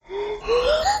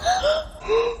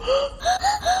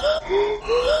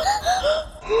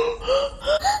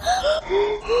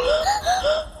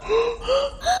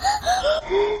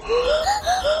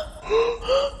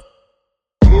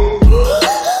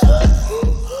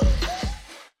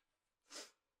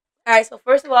All right, so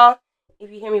first of all, if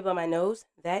you hear me blow my nose,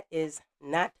 that is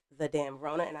not the damn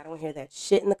Rona, and I don't hear that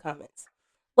shit in the comments.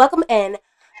 Welcome in.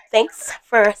 Thanks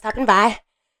for stopping by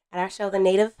at our show,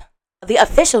 the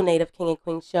official Native King and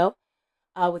Queen show,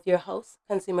 with your host,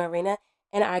 Consumer Arena,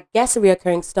 and our guest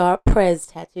reoccurring star, Prez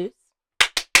Tattoos.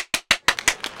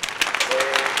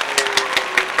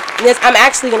 Yes, I'm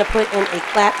actually going to put in a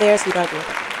clap there so you don't do it.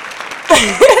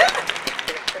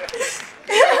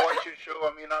 I watch your show.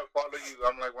 I mean, I follow you.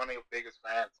 I'm like one of your biggest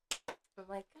fans. Oh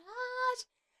my gosh.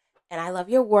 And I love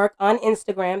your work on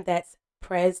Instagram. That's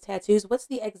Prez Tattoos. What's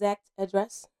the exact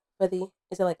address for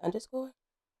is it like underscore?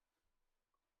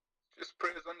 Just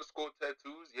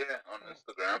Prez_tattoos, yeah, on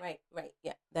Instagram. Right.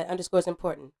 Yeah, that underscore is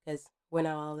important because we're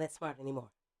not all that smart anymore.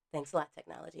 Thanks a lot,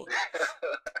 technology.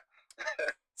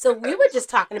 So we were just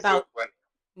talking about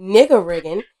nigger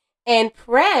rigging, and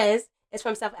Prez is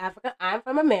from South Africa. I'm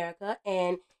from America,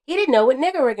 and he didn't know what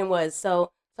nigger rigging was.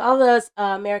 So to all those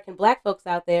American black folks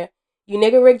out there, you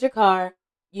nigger rigged your car,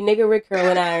 you nigger rig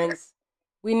curling irons,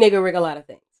 we nigger rig a lot of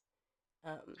things.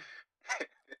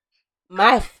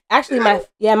 My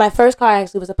first car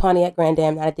actually was a Pontiac Grand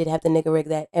Am, and I did have to nigger rig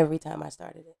that every time I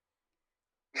started it.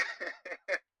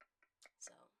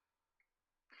 So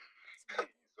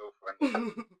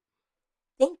funny.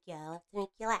 Thank y'all to make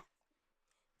you laugh.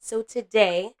 So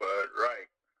today, right,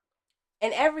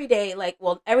 and every day,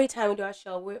 every time we do our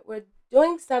show, we're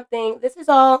doing something. This is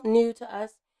all new to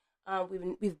us.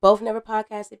 We've both never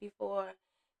podcasted before,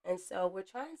 and so we're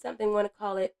trying something. We want to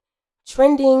call it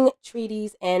Trending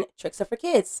Treaties and Tricks Are for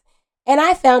Kids. And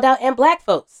I found out, and black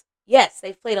folks, yes,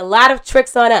 they've played a lot of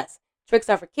tricks on us. Tricks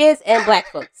are for kids and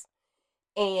black folks.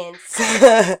 And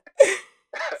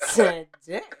today.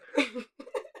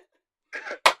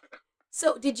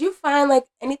 So did you find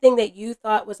anything that you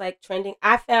thought was trending?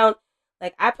 I found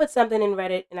I put something in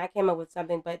Reddit and I came up with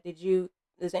something, but is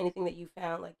there anything that you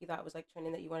found you thought was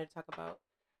trending that you wanted to talk about?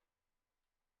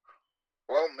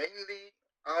 Well, mainly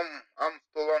I'm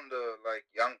still on the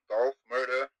Young Dolph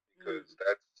murder because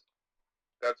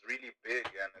that's really big,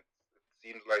 and it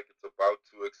seems like it's about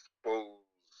to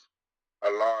expose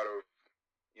a lot of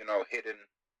hidden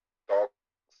dark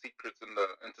secrets in the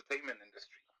entertainment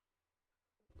industry.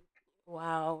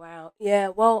 Wow. Yeah,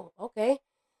 well, okay.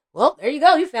 Well, there you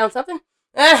go. You found something.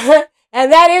 And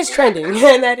that is trending.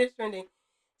 Yeah.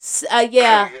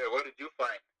 Yeah, what did you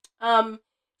find?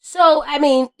 So, I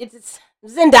mean, it's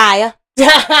Zendaya.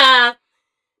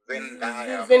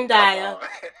 Zendaya.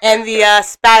 And the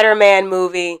Spider-Man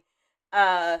movie.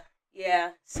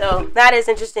 Yeah. So, not as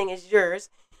interesting as yours.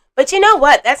 But you know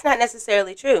what? That's not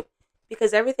necessarily true.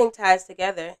 Because everything ties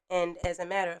together. And as a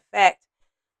matter of fact,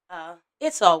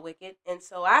 it's all wicked. And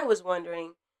so I was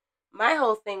wondering, my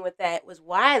whole thing with that was,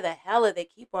 why the hell are they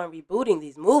keep on rebooting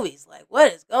these movies?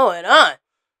 What is going on?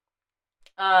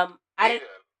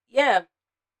 Yeah.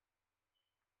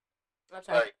 I'm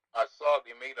sorry. I saw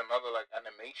they made another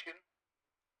animation.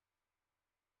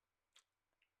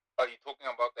 Are you talking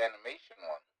about the animation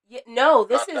one? Yeah, no,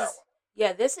 this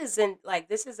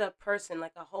is a person,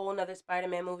 a whole nother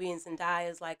Spider-Man movie, and Zendaya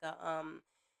is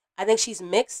I think she's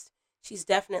mixed. She's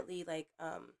definitely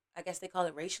I guess they call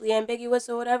it racially ambiguous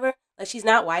or whatever. She's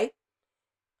not white.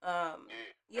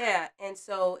 Yeah, and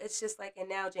so it's just and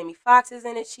now Jamie Foxx is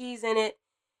in it, she's in it,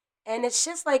 and it's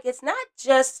just it's not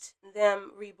just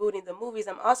them rebooting the movies.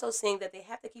 I'm also seeing that they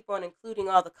have to keep on including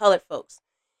all the colored folks.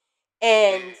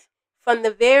 And from the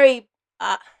very,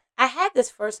 I had this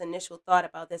first initial thought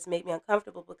about this, made me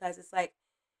uncomfortable because it's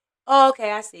oh,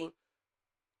 okay, I see.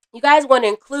 You guys want to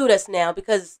include us now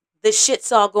because the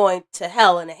shit's all going to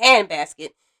hell in a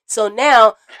handbasket. So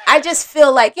now I just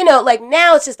feel now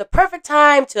it's just the perfect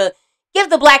time to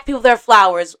give the black people their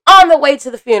flowers on the way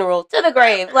to the funeral, to the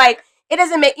grave. It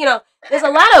doesn't make, there's a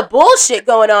lot of bullshit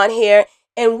going on here,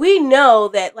 and we know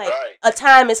that a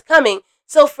time is coming.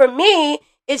 So for me,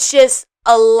 it's just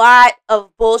a lot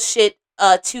of bullshit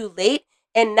too late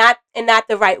and not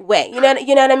the right way. You know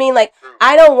what I mean?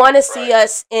 I don't want to see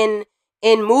us in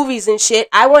movies and shit.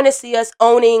 I want to see us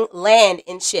owning land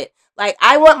and shit.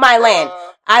 I want my land.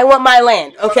 I want my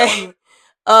land. Okay. You know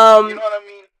what I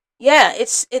mean? Yeah,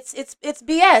 it's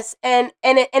BS, and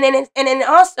then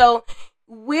also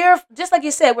we're just like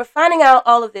you said, we're finding out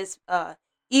all of this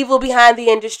evil behind the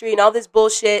industry and all this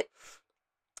bullshit,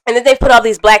 and then they put all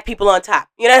these black people on top.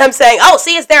 You know what I'm saying? Oh,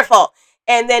 see, it's their fault.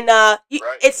 And then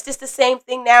it's just the same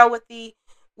thing now with the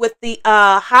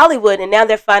Hollywood, and now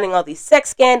they're finding all these sex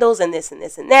scandals and this and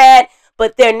this and that.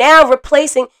 But they're now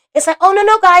replacing. It's oh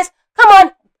no, guys, come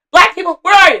on, black people,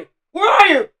 where are you? Where are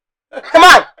you? Come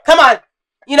on.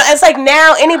 You know, it's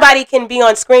now anybody can be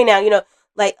on screen now. You know,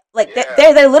 Like Yeah.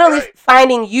 they're literally Right.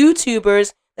 finding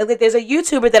YouTubers. Like there's a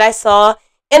YouTuber that I saw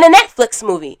in a Netflix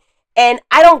movie, and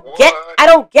What? I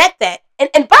don't get that.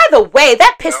 And by the way,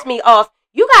 that You pissed know? me off.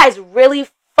 You guys really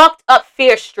fucked up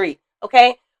Fear Street.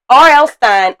 Okay, R. L.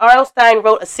 Stein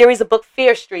wrote a series of book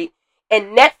Fear Street,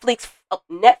 and Netflix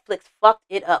fucked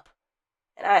it up.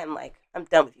 And I am like, I'm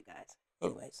done with you guys.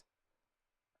 Anyways,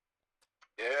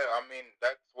 Yeah. I mean,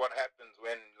 that's what happens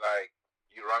when like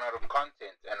you run out of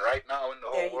content. And right now in the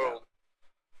there whole you go. world,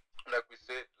 like we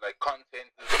said, like content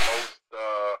is the most,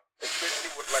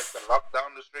 especially with like the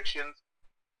lockdown restrictions,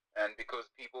 and because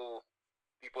people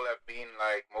have been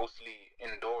like mostly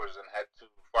indoors and had to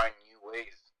find new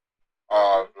ways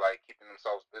of like keeping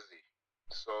themselves busy.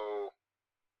 So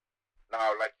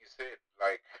now, like you said,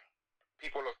 like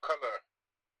people of color,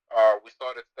 we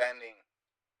started standing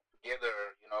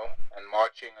together, you know, and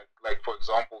marching. Like for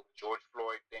example, the George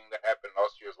Floyd thing that happened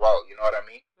last year as well. You know what I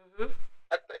mean? Mm-hmm.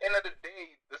 At the end of the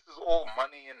day, this is all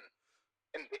money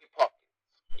in their pockets.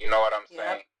 You know what I'm Yep.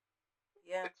 saying?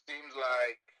 Yeah. It seems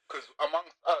like because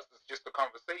amongst us it's just a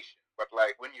conversation, but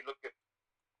like when you look at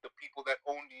the people that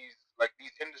own these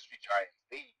industry giants,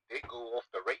 they go off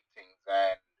the ratings,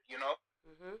 and you know,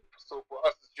 Mm-hmm. so for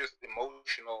us it's just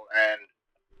emotional, and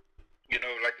you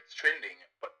know, like it's trending.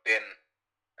 But then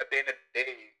at the end of the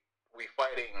day, we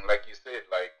fighting, like you said,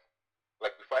 like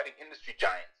we're fighting industry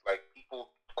giants, like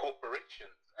people,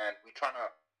 corporations, and we trying to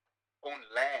own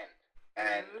land.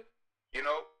 And Mm-hmm. you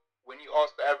know, when you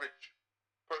ask the average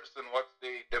person what's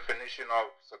the definition of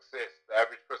success, the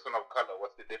average person of color,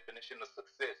 what's the definition of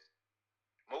success?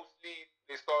 Mostly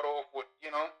they start off with,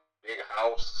 you know, big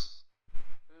house,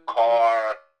 Mm-hmm.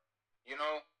 car, you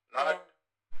know, Yeah. not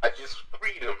I just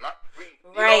freedom, not free, you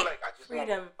know, Right. like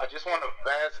Freedom. I just want a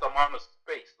vast amount of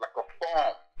space, like a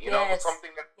farm, you know, Yes.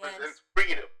 something that Yes. presents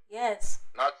freedom, Yes.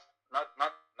 not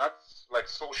not like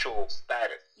social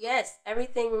status. Yes.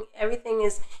 Everything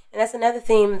is, and that's another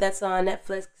theme that's on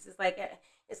Netflix. 'Cause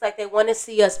it's like they want to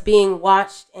see us being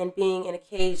watched and being in a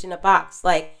cage in a box,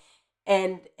 like,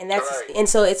 and that's Right. and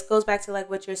so it goes back to like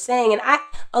what you're saying. And I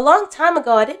a long time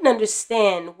ago I didn't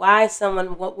understand why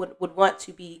someone would want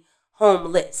to be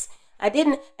homeless. I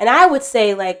didn't, and I would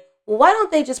say like, well, why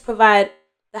don't they just provide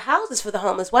the houses for the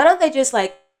homeless? Why don't they just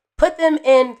like put them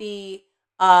in the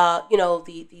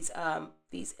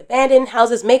these abandoned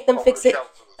houses, make them Homeless fix it,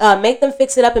 shelters. make them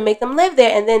fix it up and make them live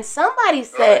there. And then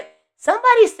Right.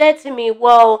 somebody said to me,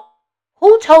 well,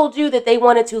 who told you that they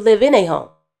wanted to live in a home?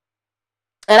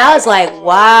 And I was like, Whoa.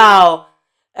 wow.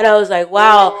 And I was like,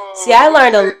 wow. See, Whoa.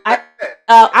 Who said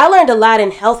that? I learned a lot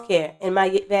in healthcare in my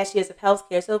vast years of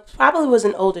healthcare. So it probably was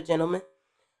an older gentleman.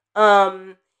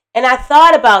 Um, and I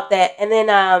thought about that, and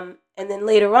then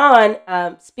later on,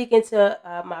 speaking to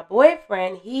my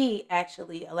boyfriend, he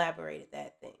actually elaborated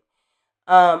that thing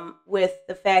with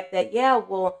the fact that yeah,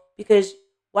 well, because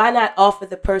why not offer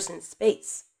the person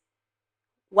space?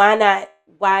 Why not?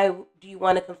 Why do you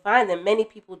want to confine them? Many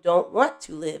people don't want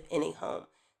to live in a home.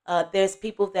 There's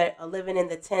people that are living in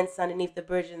the tents underneath the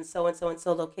bridge and and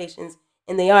so locations,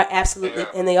 and Yeah.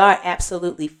 they are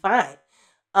absolutely fine.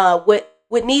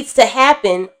 What needs to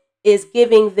happen is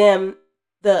giving them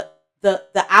the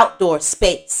the outdoor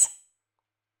space.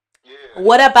 Yeah.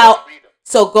 What That's about, freedom.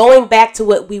 so going back to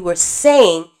what we were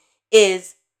saying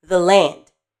is the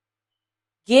land.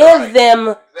 Give Right. them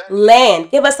Exactly.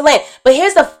 land. Give us the land. But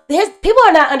here's people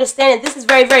are not understanding. This is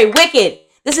very, very wicked.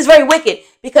 This is very wicked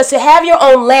because to have your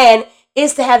own land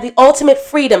is to have the ultimate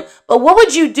freedom. But what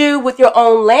would you do with your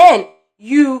own land?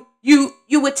 You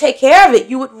would take care of it.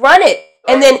 You would run it.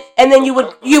 And Right. then So you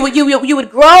would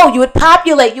grow, you would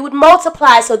populate, you would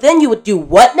multiply. So then you would do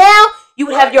what now? You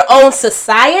would have right. your own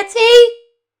society.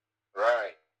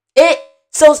 Right. It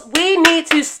so we need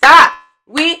to stop.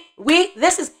 We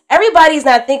this is, everybody's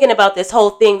not thinking about this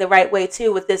whole thing the right way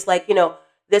too, with this, like,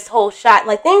 this whole shot,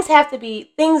 like, things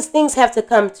have to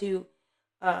come to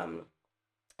um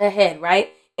ahead,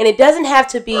 right? And it doesn't have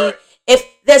to be, Right. if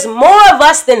there's more of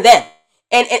us than them.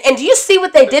 And do you see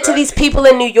what they did to these Exactly. people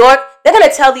in New York? They're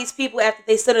gonna tell these people after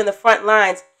they stood in the front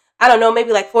lines, I don't know,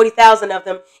 maybe like 40,000 of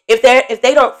them, if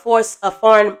they don't force a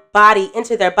foreign body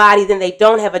into their body, then they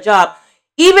don't have a job. Right.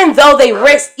 Even though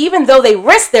they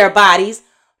risk their bodies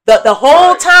the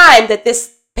whole Right. time that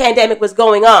this pandemic was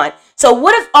going on. So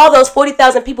what if all those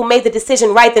 40,000 people made the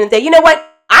decision right then and there? You know what?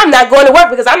 I'm not going to work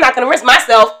because I'm not going to risk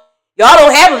myself. Right. Y'all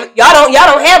don't have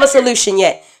a Exactly. solution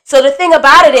yet. So the thing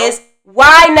about You it know, is,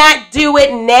 why not do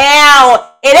it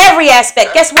now in every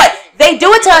aspect? that's Guess the what? thing. They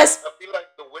do it to us. I feel like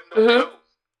the window Mm-hmm. closed.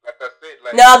 Like I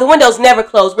said, No, the windows never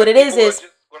close. What it people are is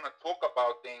just gonna talk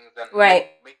about things and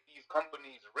right. make these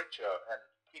companies richer and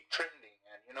keep trending,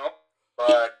 and you know. But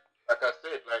But like I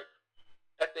said, like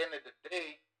at the end of the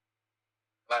day,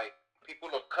 like people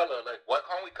of color, like why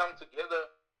can't we come together,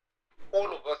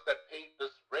 all of us that paid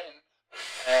this rent,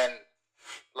 and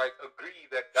like agree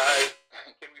that guys,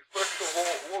 can we first of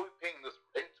all, who are we paying this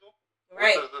rent to?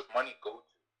 Where does this money go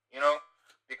to? You know,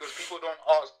 because people don't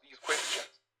ask these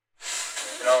questions.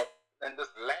 You know, and this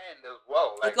land as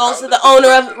well. Like, it goes to the owner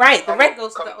of the rent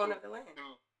goes to the owner of the land.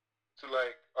 To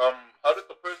like, how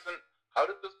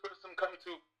did this person come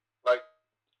to like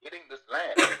getting this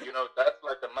land? You know, that's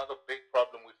like another big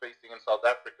problem we're facing in South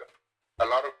Africa. A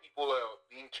lot of people are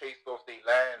being chased off their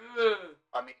land.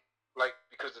 I mean, like,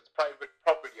 because it's private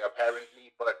property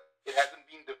apparently, but it hasn't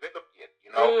been developed yet. You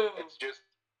know, it's just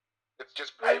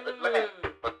private land.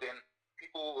 But then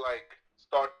people like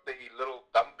start their little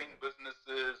dumping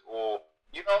businesses, or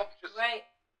you know, just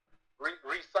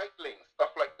recycling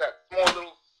stuff like that.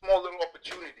 Small little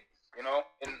opportunities. You know,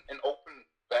 in open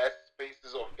vast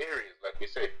spaces of areas, like we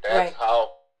said. That's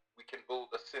how we can build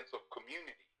a sense of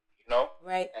community. You know,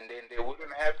 and then there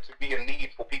wouldn't have to be a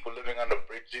need for people living under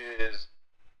bridges.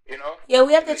 You know? Yeah,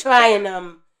 we have to try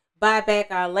and buy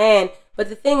back our land. But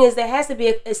the thing is,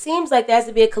 it seems like there has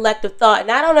to be a collective thought.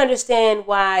 And I don't understand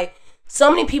why so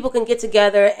many people can get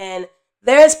together, and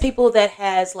there's people that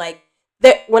has like,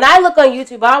 when I look on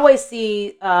YouTube, I always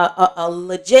see a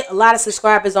lot of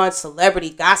subscribers on celebrity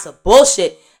gossip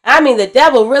bullshit. I mean, the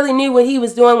devil really knew what he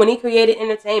was doing when he created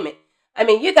entertainment. I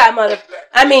mean, you got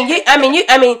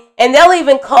and they'll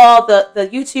even call the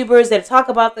YouTubers that talk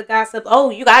about the gossip, oh,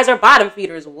 you guys are bottom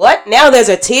feeders. What? Now there's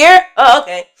a tier? Oh,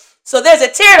 okay. So there's a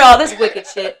tier to all this wicked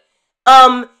shit.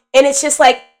 And it's just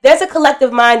like, there's a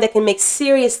collective mind that can make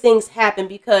serious things happen,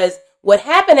 because what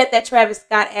happened at that Travis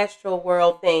Scott Astro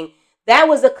World thing, that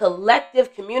was a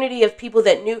collective community of people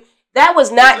that knew. That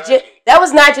was not just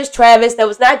Travis. That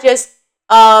was not just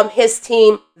his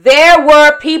team. There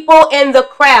were people in the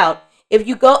crowd. If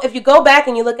you go back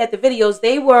and you look at the videos,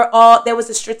 there was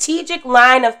a strategic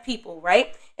line of people,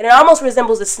 right? And it almost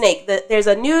resembles a snake. There's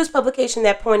a news publication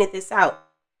that pointed this out.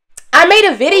 I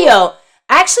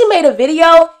actually made a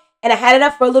video, and I had it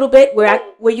up for a little bit where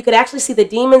you could actually see the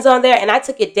demons on there, and I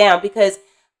took it down because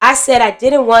I said I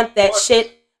didn't want that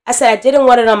shit. I said I didn't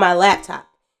want it on my laptop.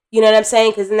 You know what I'm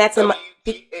saying? Because then that's in my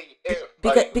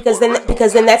because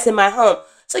then that's in my home.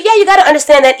 So yeah, you got to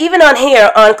understand that even on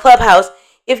here on Clubhouse,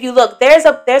 if you look, there's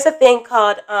a thing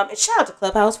called and shout out to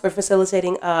Clubhouse for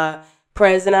facilitating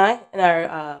Prez and I in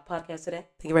our podcast today.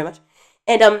 Thank you very much.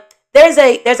 And there's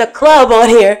a club on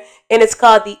here, and it's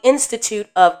called the Institute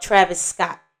of Travis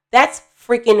Scott. That's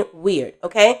freaking weird.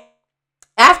 Okay.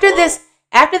 After this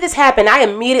happened, I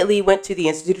immediately went to the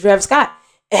Institute of Travis Scott,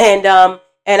 and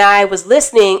I was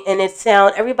listening, and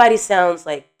everybody sounds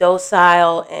like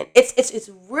docile, and it's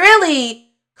really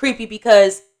creepy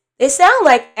because they sound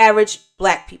like average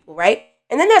black people, right?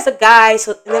 And then there's a guy,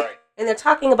 and they're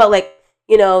talking about like,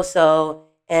 you know, so,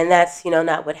 and that's, you know,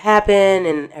 not what happened,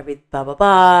 and every blah blah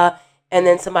blah. And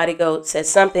then somebody says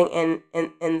something, and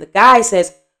the guy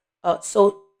says,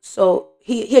 so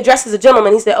he addresses a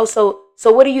gentleman. He said, oh,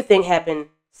 so what do you think happened?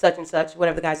 Such and such,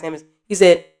 whatever the guy's name is. He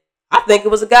said, I think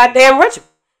it was a goddamn ritual.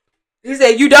 He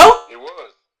said, you don't? It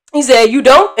was. He said, you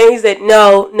don't? And he said,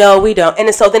 no, we don't.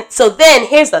 And so then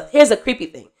here's a creepy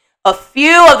thing. A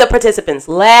few of the participants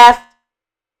laughed,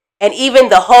 and even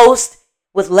the host,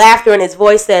 with laughter in his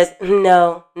voice, says,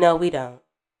 no, we don't.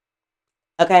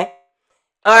 Okay?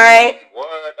 All right?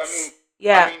 What? I mean,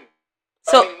 yeah.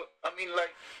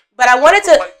 But I wanted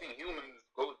to...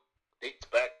 humans dates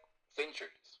back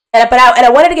centuries. But I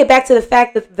wanted to get back to the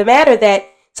fact of the matter that,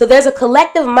 so there's a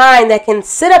collective mind that can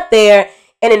sit up there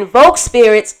and invoke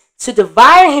spirits to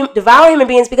devour human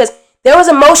beings, because there was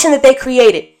a motion that they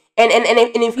created. And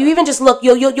if you even just look,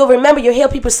 you'll remember, you'll hear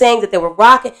people saying that they were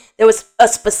rocking. There was a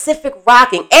specific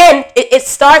rocking. And it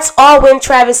starts all when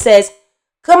Travis says,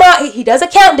 come on, he does a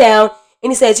countdown,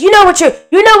 and he says, you know what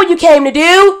you came to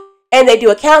do? And they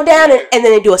do a countdown, and then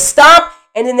they do a stomp,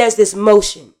 and then there's this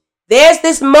motion. There's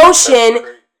this motion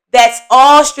that's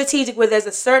all strategic, where there's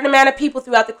a certain amount of people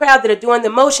throughout the crowd that are doing the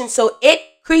motion, so it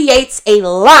creates a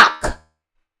lock.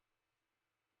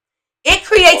 It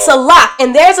creates a lock,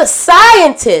 and there's a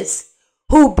scientist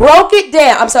who broke it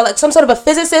down. I'm sorry, like some sort of a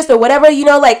physicist or whatever, you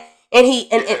know, like, and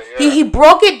he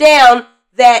broke it down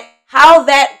that how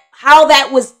that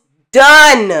was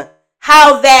done,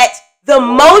 how that the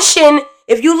motion.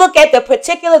 If you look at the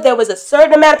particular, there was a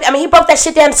certain amount of. He broke that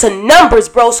shit down to numbers,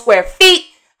 bro, square feet,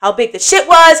 how big the shit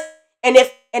was, and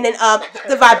then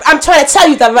I'm trying to tell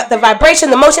you the vibration,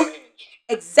 the motion.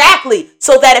 Exactly.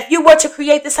 So that if you were to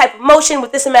create this type of motion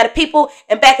with this amount of people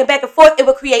and back and forth, it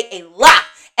would create a lock.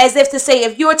 as if to say,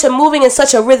 if you were to moving in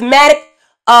such a rhythmic,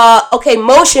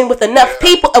 motion with enough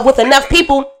Yeah.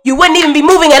 people, you wouldn't even be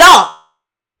moving at all.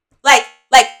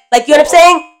 Like, you know what I'm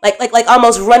saying? Like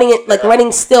almost running it, like Yeah.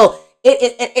 running still.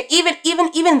 It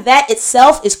even that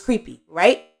itself is creepy,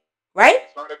 right? Right?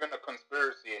 It's not even a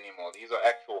conspiracy anymore. These are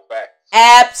actual facts.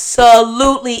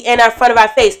 Absolutely in our front of our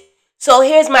face. So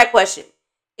here's my question: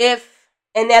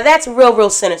 and now that's real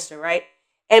sinister, right?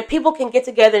 And people can get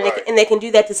together and, Right. they can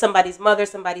do that to somebody's mother,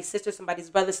 somebody's sister, somebody's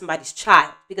brother, somebody's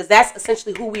child, because that's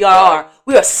essentially who we are. Right.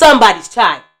 We are somebody's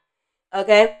child.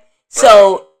 Okay,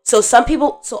 so some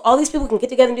people, so all these people can get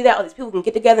together and do that. All these people can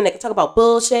get together and they can talk about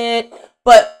bullshit,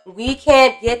 but we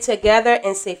can't get together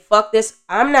and say, "Fuck this!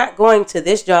 I'm not going to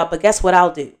this job." But guess what?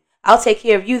 I'll do. I'll take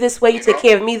care of you this way. You take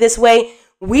care of me this way.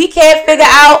 We can't figure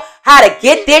out how to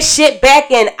get this shit back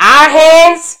in our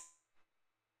hands.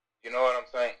 You know what I'm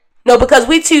saying? No, because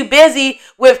we too busy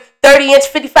with 30-inch,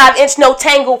 55-inch, no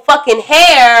tangle fucking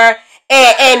hair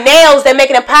and nails that make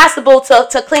it impossible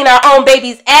to clean our own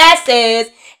baby's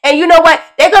asses. And you know what?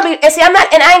 They're gonna be, and see,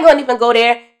 I ain't gonna even go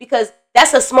there because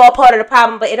that's a small part of the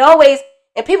problem. But it always,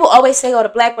 and people always say, "Oh, the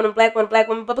black woman, black woman, black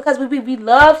woman," but because we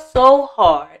love so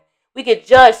hard, we get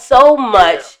judged so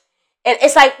much, and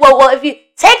it's like, well, if you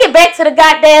take it back to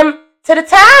the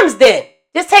times, then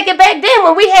just take it back then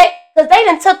when we had, because they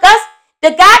done took us. The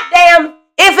goddamn,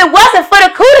 if it wasn't for the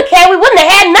coup we wouldn't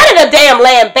have had none of the damn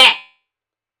land back.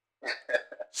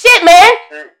 Shit, man.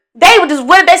 They would just,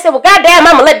 they said, well, goddamn,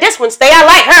 I'm gonna let this one stay. I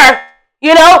like her.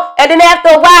 You know? And then after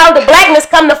a while, the blackness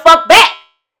come the fuck back.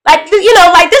 Like, you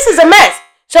know, like, this is a mess.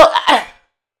 So, I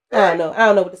don't know. I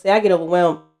don't know what to say. I get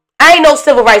overwhelmed. I ain't no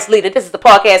civil rights leader. This is the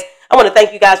podcast. I want to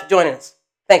thank you guys for joining us.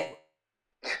 Thank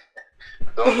you.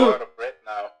 Don't go out of breath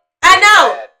now. I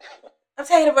know. I'm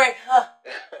taking a break.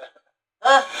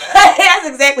 That's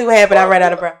exactly what happened. I ran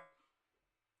out of breath.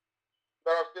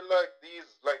 But I feel like these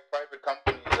like private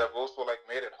companies have also like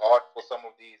made it hard for some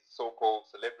of these so-called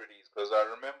celebrities. Because I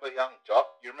remember Young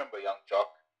Jock. You remember Young Jock?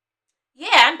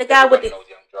 Yeah, I'm the guy with the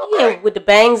Jock, right? With the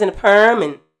bangs and the perm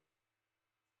and.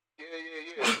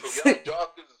 Yeah. So Young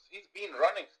Jock he's been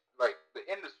running like the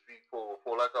industry for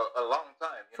like a long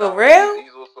time. You for know? Real?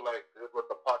 He's also like good with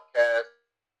the podcast.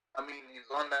 I mean, he's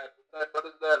on that what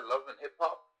is that, Love and Hip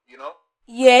Hop? You know?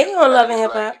 Yeah, he on Love and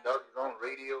Hip Hop. He does his own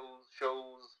radio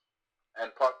shows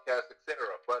and podcasts, etc.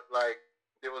 But like,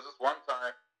 there was this one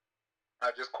time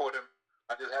I just caught him.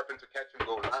 I just happened to catch him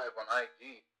go live on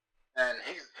IG, and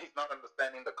he's not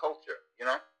understanding the culture. You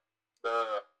know,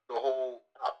 the whole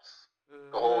ups,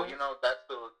 the whole, you know, that's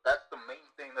the main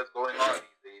thing that's going on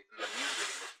these days in the music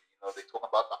industry. You know, they talk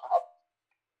about the ops,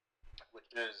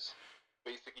 which is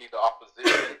basically the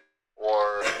opposition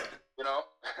or you know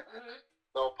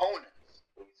the opponents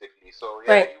basically. So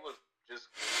yeah, he was just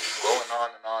going on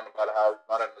and on about how he's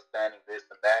not understanding this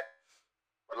and that.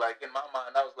 But like in my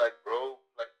mind, I was like, bro,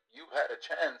 like you've had a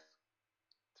chance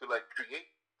to like create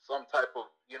some type of,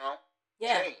 you know,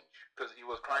 change, because he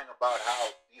was crying about how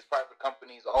these private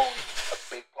companies own a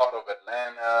big part of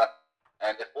Atlanta,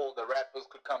 and if all the rappers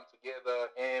could come together,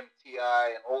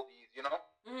 MTI and all these, you know,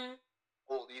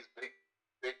 all these big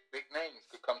names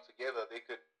could come together, they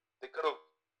could have.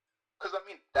 Because I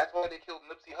mean, that's why they killed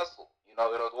Nipsey Hussle. You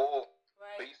know, it was all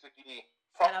basically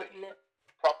profit.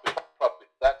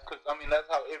 That's because I mean, that's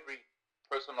how every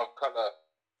person of color's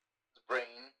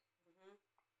brain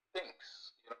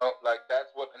thinks. You know, like that's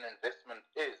what an investment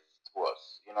is to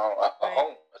us. You know, a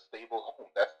home, a stable home.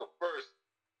 That's the first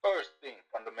thing,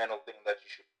 fundamental thing that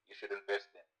you should invest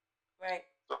in. Right.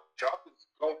 So Jock is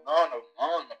going on and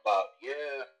on about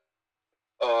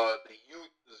the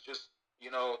youth is just,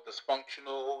 you know,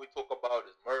 dysfunctional. All we talk about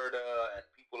is murder and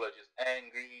people are just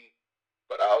angry.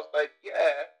 But I was like,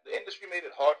 yeah, the industry made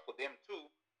it hard for them too.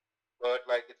 But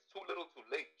like, it's too little too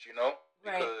late, you know?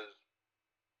 Because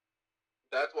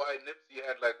that's why Nipsey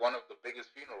had like one of the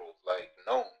biggest funerals, like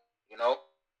known, you know?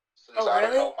 Since I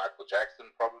don't know, Michael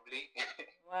Jackson probably.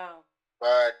 Wow.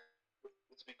 But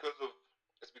it's because of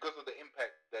the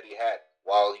impact that he had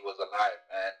while he was alive,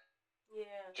 and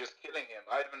just killing him.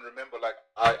 I even remember, like,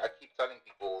 I keep telling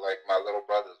people, like my little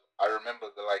brothers, I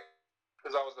remember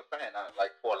because I was a fan,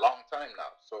 like for a long time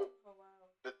now. So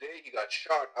the day he got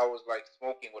shot, I was like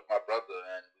smoking with my brother,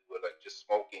 and we were like just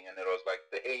smoking, and it was like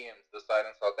the AMs, the side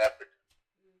in South Africa.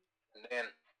 And then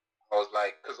I was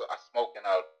like, because I smoke and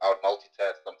I would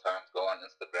multitask sometimes, go on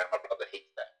Instagram. My brother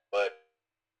hates that, but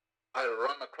I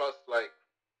run across like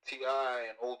T.I.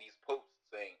 and all these posts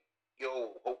saying,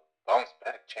 yo, hope bounce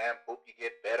back, champ, hope you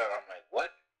get better. I'm like,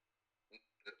 what?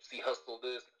 Nipsey hustle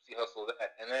this, Nipsey hustle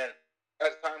that. And then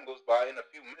as time goes by, in a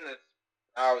few minutes,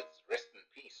 now it's rest in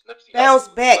peace. Nipsey bounce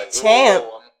back, like, champ.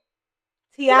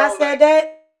 I said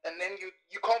that? And then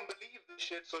you can't believe this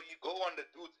shit, so you go on the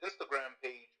dude's Instagram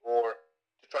page or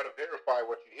to try to verify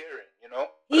what you're hearing,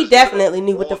 But He definitely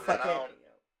knew what the fuck happened.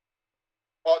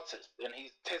 Artist, and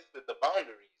he's tested the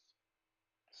boundaries.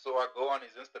 So I go on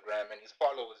his Instagram, and his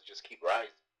followers just keep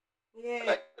rising. Yeah,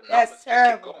 like the numbers just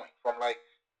keep going from like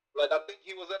I think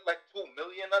he was at like 2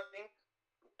 million. I think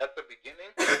at the beginning,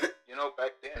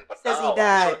 back then. But since now, he died,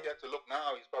 I'm sure if you had to look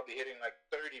now, he's probably hitting like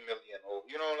 30 million or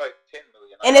like 10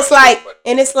 million. And it's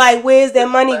like, where's their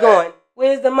money going?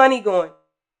 Where's the money going?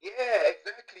 Yeah,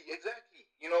 exactly.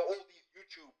 All these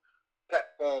YouTube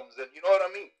platforms, and you know what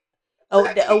I mean.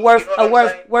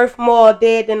 Exactly. Worth more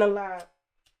dead than alive.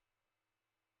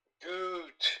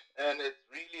 Dude, and it's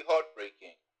really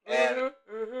heartbreaking. And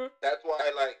that's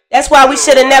that's why we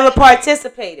should have never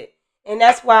participated. And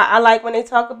that's why I like when they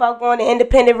talk about going the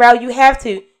independent route. You have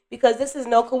to, because this is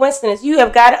no coincidence. You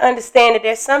have got to understand that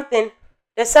there's something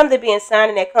being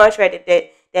signed in that contract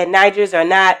that Nigers are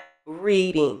not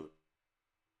reading.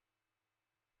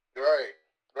 Right.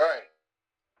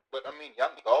 But I mean,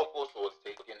 Young Dolph also was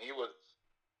taken. He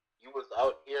was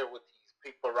out here with his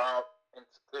paper route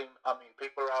entertainment.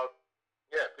 Paper route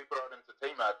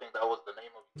entertainment. I think that was the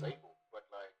name of the label. But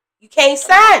like, you can't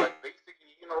sign. Like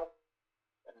basically, and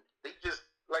they just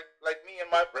like me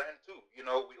and my brand too. We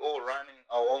all running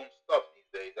our own stuff these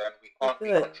days, and we can't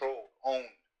be controlled,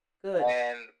 owned. Good.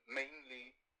 And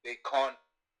mainly, they can't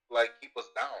like keep us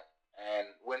down.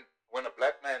 And when a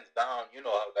black man's down, you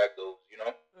know how that goes.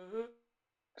 Mm-hmm.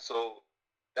 So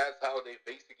that's how they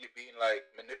basically been like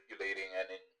manipulating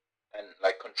and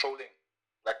like controlling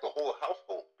like the whole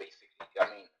household basically.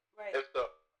 Right. If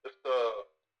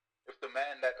the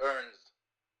man that earns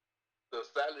the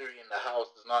salary in the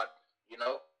house is not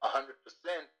 100%,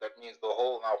 that means the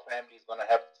whole now family is gonna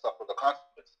have to suffer the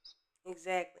consequences.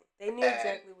 Exactly. They knew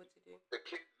exactly what to do. The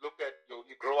kids look at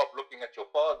you grow up looking at your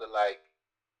father like,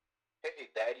 hey,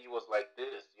 daddy was like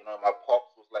this, my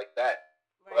pops was like that.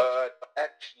 Right. But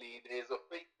actually, there's a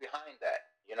faith behind that,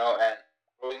 and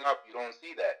growing up, you don't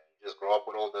see that. You just grow up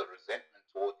with all the resentment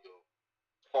towards your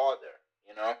father,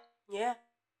 Yeah.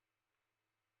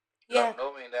 Not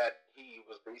knowing that he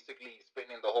was basically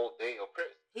spending the whole day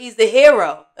oppressed. He's the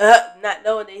hero. Not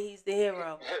knowing that he's the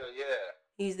hero. Yeah.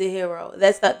 He's the hero.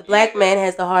 That's not the black man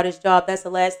has the hardest job. That's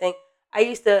the last thing.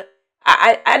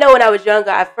 I know when I was younger,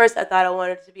 at first I thought I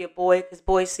wanted to be a boy because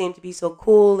boys seemed to be so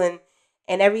cool and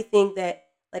everything that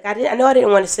like I know I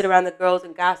didn't want to sit around the girls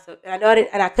and gossip. And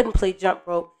I couldn't play jump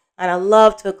rope. And I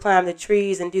loved to climb the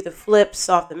trees and do the flips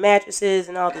off the mattresses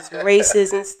and all these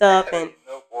races and stuff. And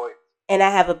no boy. And I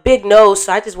have a big nose,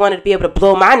 so I just wanted to be able to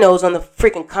blow my nose on the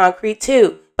freaking concrete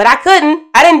too. But I couldn't.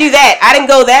 I didn't do that. I didn't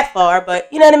go that far. But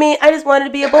you know what I mean. I just wanted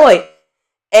to be a boy.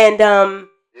 And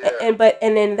and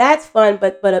then that's fun.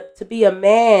 But to be a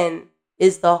man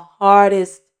is the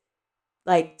hardest.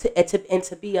 Like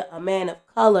to be a man of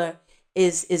color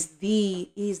is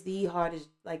the hardest.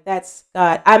 Like that's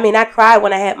God. I mean, I cried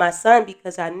when I had my son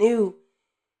because I knew.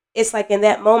 It's like in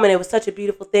that moment, it was such a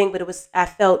beautiful thing. But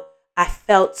I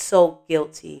felt so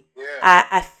guilty. Yeah.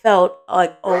 I felt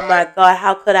like, oh my God,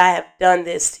 how could I have done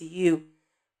this to you?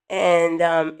 And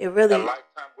it really. A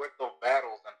lifetime worth of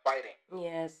battles and fighting.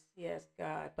 Yes,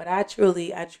 God. But I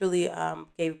truly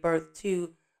gave birth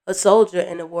to a soldier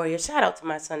and a warrior. Shout out to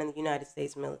my son in the United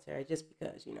States military, just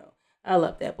because I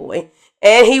love that boy.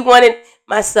 And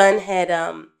my son had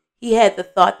he had the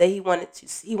thought that he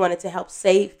wanted to help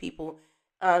save people.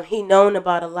 He known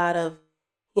about a lot of.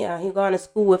 Yeah, he gone to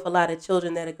school with a lot of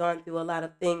children that had gone through a lot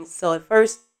of things. So at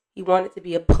first, he wanted to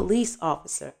be a police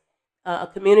officer, a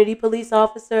community police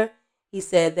officer. He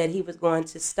said that he was going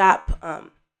to stop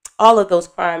all of those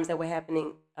crimes that were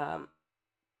happening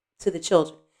to the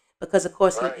children. Because, of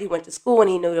course, he went to school and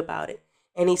he knew about it.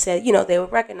 And he said, they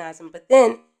would recognize him. But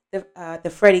then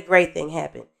the Freddie Gray thing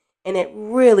happened. And it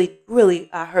really, really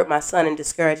hurt my son and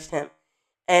discouraged him.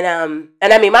 And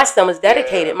I mean, my son was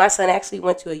dedicated. Yeah. My son actually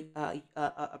went to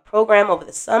a program over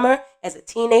the summer as a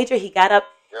teenager. He got up.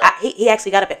 Yeah. He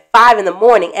actually got up at 5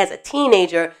 a.m. as a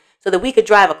teenager so that we could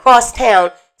drive across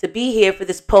town to be here for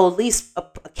this police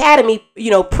academy,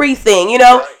 pre thing,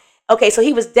 Right. Okay, so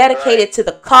he was dedicated to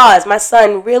the cause. My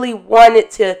son really wanted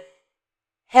to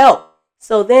help.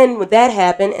 So then when that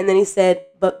happened, and then he said,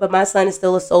 but my son is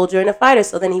still a soldier and a fighter.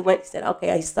 So then he said,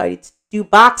 okay, I started to do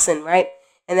boxing, right?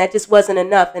 And that just wasn't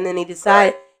enough. And then he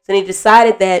decided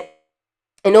that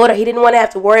he didn't want to have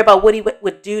to worry about what he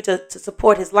would do to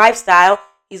support his lifestyle.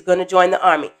 He's going to join the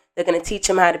Army. They're going to teach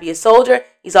him how to be a soldier.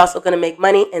 He's also going to make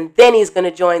money. And then he's going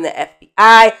to join the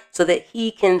FBI so that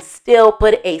he can still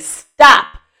put a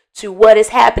stop to what is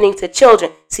happening to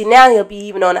children. See, now he'll be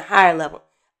even on a higher level.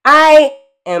 I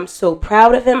am so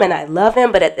proud of him and I love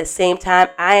him, but at the same time,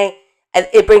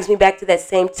 it brings me back to that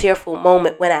same tearful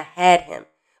moment when I had him.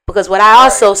 Because what I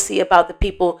also see about the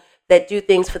people that do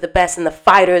things for the best and the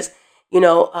fighters, the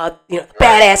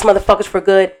badass motherfuckers for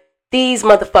good, these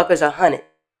motherfuckers are hunted.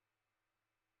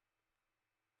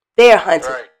 They're hunted.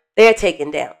 Right. They're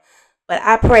taken down. But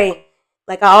I pray,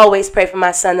 like I always pray for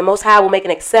my son, the Most High will make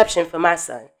an exception for my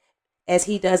son. As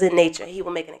he does in nature, he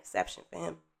will make an exception for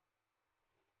him.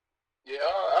 Yeah,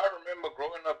 I remember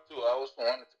growing up too. I also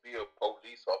wanted to be a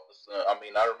police officer. I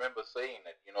mean, I remember saying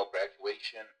that,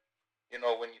 graduation,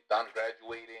 when you're done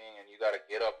graduating and you got to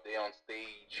get up there on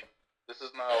stage. This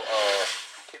is now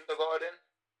kindergarten.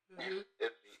 Mm-hmm.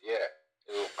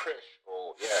 Creche,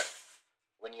 or yeah,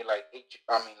 when you're like 6,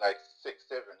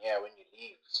 7, yeah, when you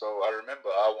leave. So I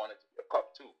remember I wanted to be a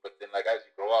cop too. But then, like, as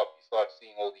you grow up, you start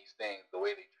seeing all these things, the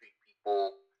way they treat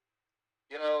people,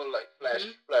 like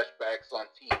flashbacks on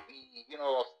TV,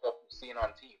 stuff you've seen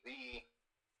on TV,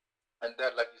 and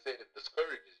that, like you said, it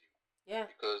discourages you. Yeah.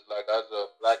 Because, like, as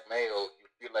a black male, you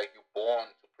feel like you're born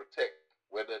to protect,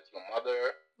 whether it's your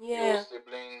mother, your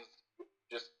siblings.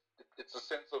 Just it's a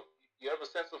sense of, you have a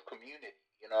sense of community.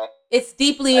 It's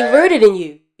deeply rooted in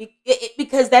you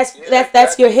because that's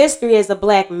your history as a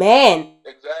black man.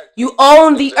 Exactly. You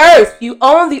own the earth. You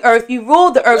own the earth. You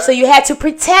ruled the earth, so you had to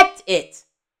protect it.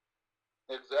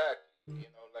 Exactly.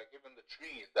 Like even the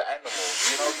trees, the animals.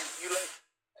 You like,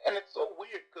 and it's so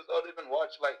weird because I'll even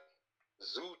watch like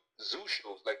zoo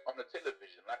shows like on the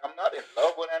television. Like I'm not in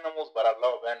love with animals, but I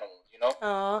love animals.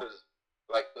 Because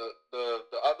like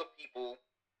the other people,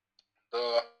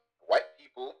 the white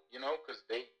people, because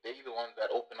they the ones that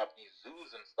open up these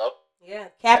zoos and stuff. Yeah,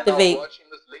 captivate. And I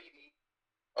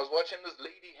was watching this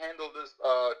lady handle this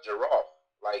giraffe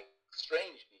like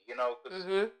strangely, because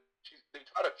they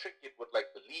try to trick it with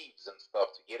like the leaves and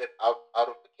stuff to get it out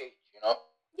of the cage,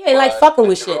 Yeah, like fucking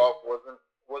with shit. The giraffe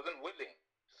wasn't willing.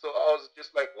 So I was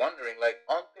just like wondering, like,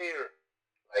 aren't there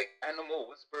like animal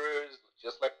whisperers,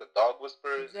 just like the dog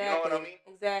whisperers? Exactly. You know what I mean?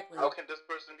 Exactly. How can this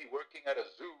person be working at a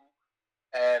zoo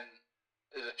and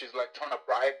she's like trying to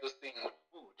bribe this thing with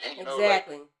food?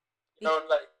 Exactly.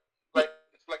 Like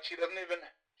it's like she doesn't even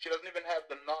have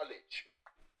the knowledge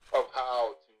of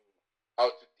how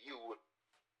to deal with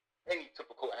any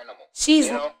typical animal. She's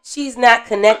not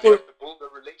connecting. You have to build a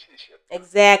relationship.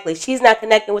 Exactly. She's not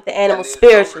connecting with the animal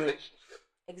spiritually.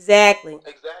 No exactly.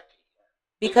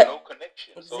 Because there's no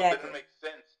connection. Exactly. So it doesn't make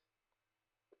sense.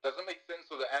 It doesn't make sense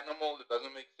to the animal. It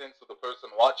doesn't make sense to the person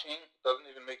watching. It doesn't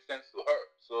even make sense to her.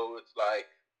 So it's like,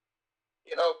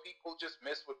 people just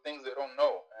mess with things they don't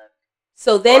know. And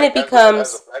so then it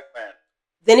becomes. As a black man,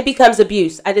 then it becomes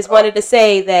abuse. I just wanted to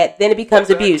say that then it becomes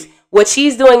abuse. What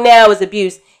she's doing now is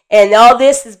abuse. And all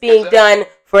this is being done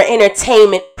for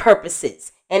entertainment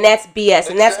purposes. And that's BS.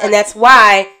 And that's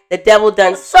why the devil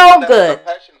done so good. The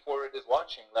passion for it is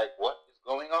watching, like, what is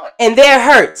going on? And they're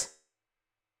hurt.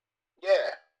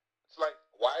 Yeah. It's like,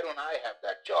 why don't I have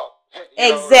that job?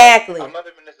 Exactly. Like, I'm not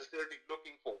even necessarily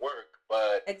looking for work,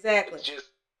 but exactly. It's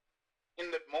just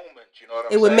in that moment, you know what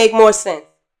I'm saying? It would make more sense.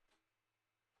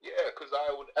 Yeah, because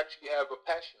I would actually have a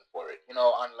passion for it,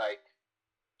 unlike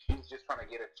she's just trying to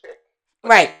get a check.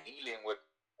 Right. Dealing with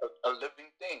a living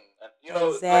thing. And,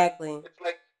 exactly. It's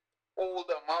like all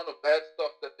the amount of bad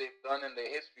stuff that they've done in their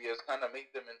history has kind of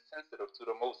made them insensitive to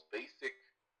the most basic.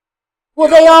 Well,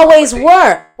 they always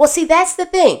were. Well, see, that's the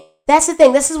thing.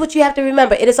 This is what you have to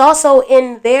remember. It is also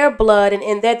in their blood and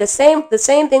in their the same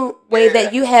thing way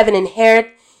that you have an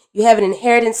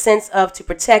inherent sense of to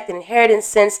protect, an inherent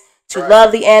sense to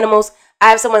love the animals.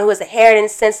 I have someone who has an inherent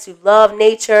sense to love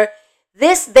nature.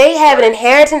 They have an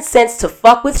inherent sense to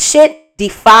fuck with shit,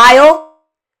 defile,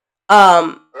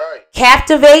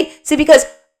 captivate. See, because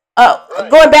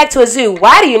going back to a zoo,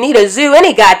 why do you need a zoo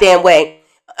any goddamn way?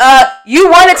 You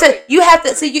wanted to. You have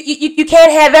to. See, you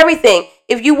can't have everything.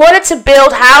 If you wanted to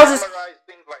build houses,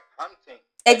 things like hunting,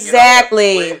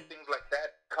 exactly. Things like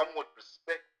that come with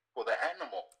respect for the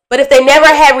animal. But if they never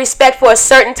had respect for a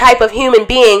certain type of human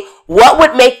being, what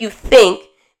would make you think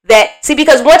that? See,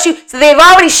 because they've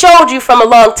already showed you from a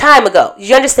long time ago.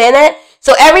 You understand that?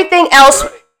 So everything else,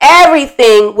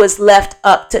 everything was left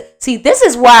up to. See, this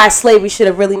is why slavery should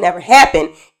have really never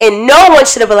happened, and no one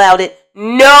should have allowed it.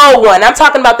 No one. I'm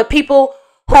talking about the people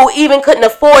who even couldn't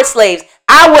afford slaves.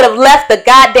 I would have left the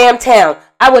goddamn town.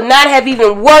 I would not have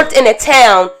even worked in a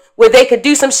town where they could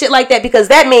do some shit like that, because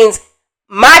that means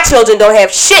my children don't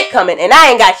have shit coming, and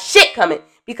I ain't got shit coming,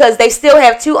 because they still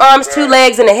have 2 arms, 2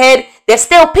 legs, and a head. They're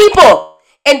still people.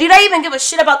 And do they even give a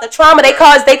shit about the trauma they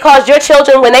caused your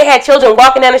children when they had children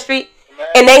walking down the street?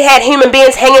 and they had human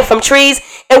beings hanging from trees.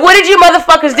 And what did you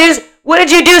motherfuckers do? What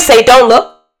did you do? Say, don't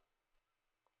look?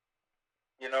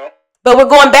 You know? But we're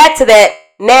going back to that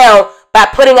now by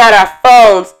putting out our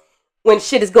phones when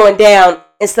shit is going down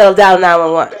instead of dialing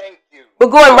 911. Thank you. We're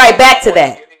going right back to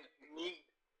that. Getting knee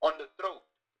on the throat.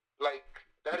 Like,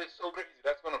 that is so crazy.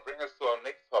 That's going to bring us to our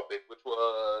next topic, which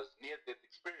was near-death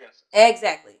experiences.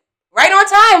 Exactly. Right on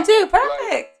time, too.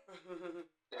 Perfect.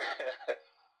 Like,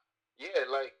 yeah,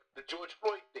 like the George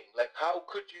Floyd thing. Like, how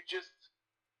can you just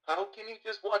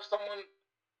watch someone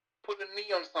put a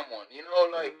knee on someone? You know,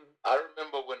 like, I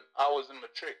remember when I was in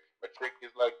matric. Matric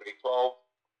is like grade 12.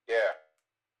 Yeah.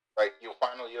 Like, your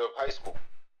final year of high school.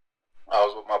 I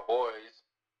was with my boys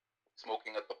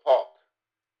smoking at the park.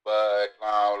 But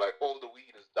now, like, all the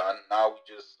weed is done. Now we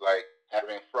just, like,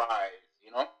 having fries,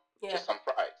 you know? Yeah. Just some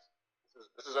fries.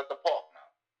 This is at the park now.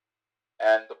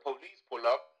 And the police pull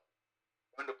up.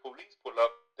 When the police pull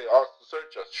up, they ask to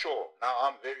search us. Sure. Now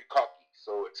I'm very cocky.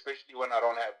 So, especially when I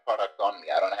don't have product on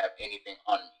me. I don't have anything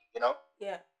on me, you know?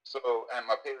 Yeah. So, and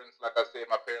my parents, like I said,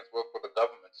 my parents work for the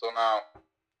government. So now,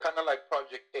 kind of like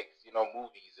Project X, you know,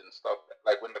 movies and stuff.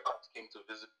 Like when the cops came to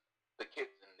visit the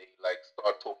kids and they like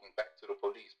start talking back to the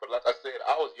police. But like I said,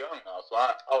 I was young now, so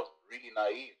I was really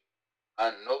naive.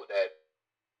 I know that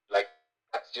like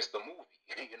that's just a movie.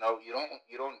 You know, you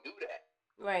don't do that.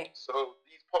 Right. So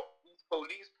these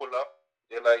police pull up.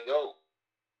 They're like, "Yo,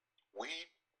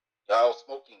 weed, y'all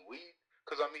smoking weed?"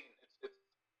 Because I mean,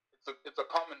 it's a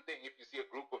common thing. If you see a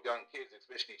group of young kids,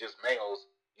 especially just males,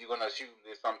 you're gonna assume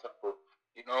there's some type of,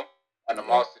 you know,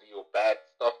 animosity or bad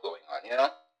stuff going on. You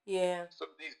know? Yeah. So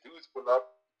these dudes pull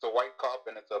up. It's a white cop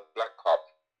and it's a black cop.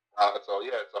 It's a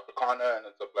Afrikaner and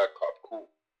it's a black cop. Cool.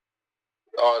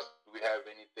 They ask, do we have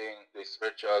anything? They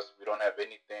search us. We don't have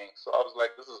anything. So I was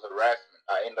like, this is harassment.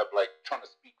 I end up like trying to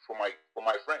speak for my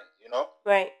friends. You know?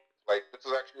 Right. Like, this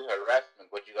is actually harassment.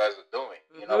 What you guys are doing.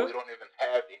 You know, we don't even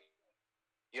have any.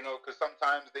 You know, because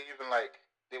sometimes they even like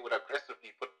they would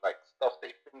aggressively put like stuff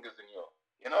their fingers in your,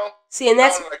 you know, see, and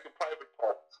that's like your private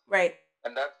parts, right?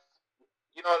 And that's,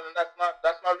 you know, and that's not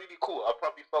really cool. I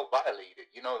probably felt violated.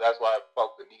 You know, that's why I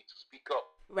felt the need to speak up.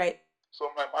 Right. So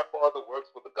I'm like, my father works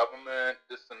for the government,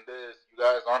 this and this. You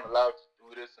guys aren't allowed to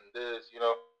do this and this. You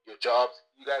know, your jobs.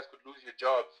 You guys could lose your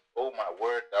jobs. Oh my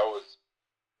word, that was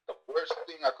the worst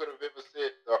thing I could have ever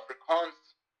said. The Afrikaans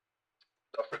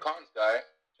guy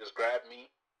just grabbed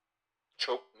me,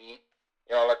 choked me,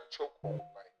 you know, like a chokehold,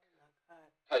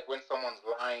 like when someone's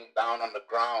lying down on the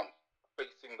ground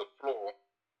facing the floor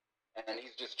and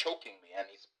he's just choking me and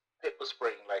he's pepper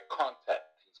spraying like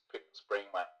contact. He's pepper spraying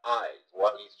my eyes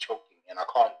while he's choking me and I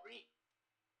can't breathe.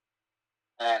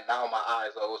 And now my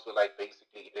eyes are also like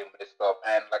basically getting messed up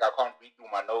and like I can't breathe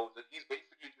through my nose. He's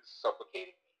basically just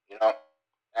suffocating me, you know,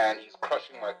 and he's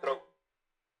crushing my throat.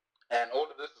 And all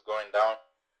of this is going down.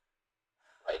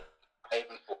 Like, I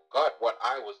even forgot what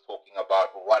I was talking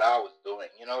about or what I was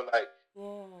doing. You know, like,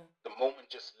 the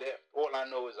moment just left. All I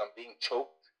know is I'm being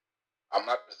choked. I'm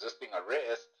not resisting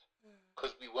arrest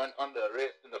because we weren't under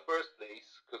arrest in the first place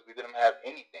because we didn't have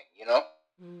anything, you know?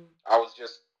 I was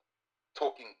just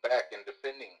talking back and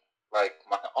defending, like,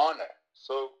 my honor.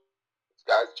 So, this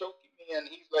guy's choking me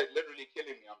and he's, like, literally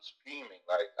killing me. I'm screaming.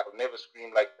 Like, I've never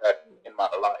screamed like that in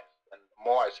my life. And the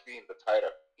more I scream, the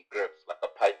tighter he grips, like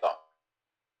a python.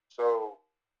 So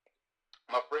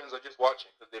my friends are just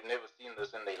watching because they've never seen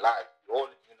this in their life. We're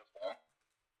all in uniform,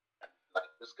 and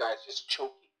like this guy's just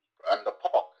choking me. And the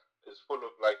park is full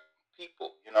of like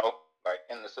people, you know, like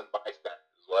innocent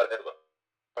bystanders, whatever.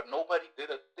 But nobody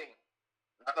did a thing.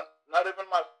 Not even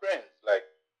my friends. Like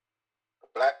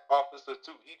the black officer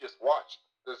too. He just watched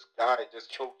this guy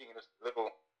just choking this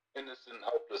little innocent,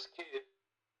 helpless kid.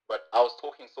 But I was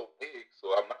talking so big,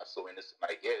 so I'm not so innocent,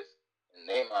 I guess, in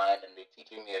their mind, and they're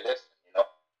teaching me a lesson, you know.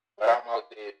 But I'm out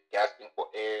there gasping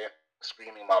for air,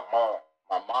 screaming my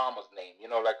mama's name, you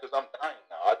know, like, because I'm dying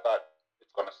now. I thought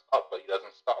it's going to stop, but he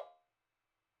doesn't stop.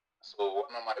 So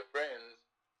one of my friends,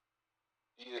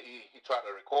 he tried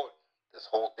to record this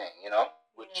whole thing, you know,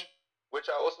 which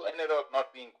I also ended up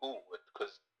not being cool with,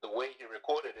 because the way he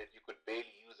recorded it, you could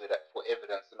barely use it for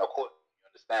evidence in a court, you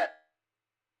understand?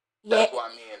 Yeah. That's why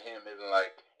me and him even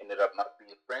like ended up not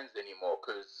being friends anymore.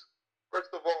 Cause first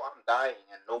of all, I'm dying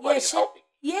and nobody's helping.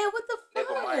 Yeah, what the fuck?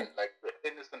 Never mind, like the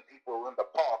innocent people in the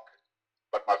park,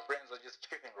 but my friends are just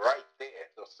sitting right there.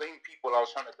 The same people I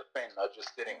was trying to defend are just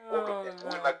sitting. All of them.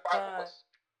 We're like 5 of us,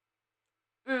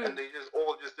 and they just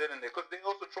all just sitting there. Cause they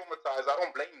also traumatized. I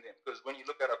don't blame them. Cause when you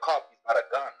look at a cop, he's got a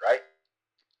gun, right?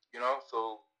 You know,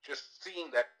 so just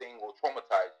seeing that thing will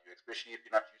traumatize you, especially if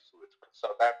you're not used to it.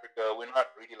 South Africa, we're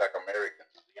not really like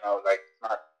Americans. You know, like it's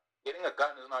not getting a gun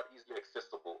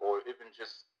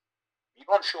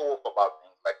off about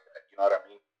things like that. You know what I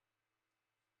mean?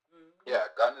 Mm-hmm. Yeah,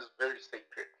 gun is very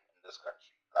sacred in this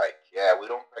country. Like, yeah, we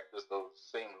don't practice those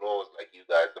same laws like you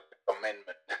guys, the Fifth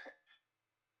Amendment.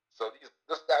 So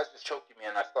this guy's just choking me,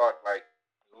 and I start like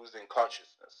losing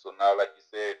consciousness. So now, like you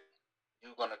said,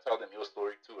 you're gonna tell them your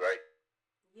story too, right?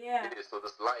 Yeah. Yeah. So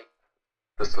this light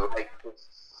just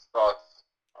starts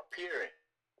appearing,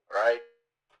 right?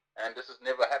 And this has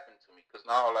never happened to me because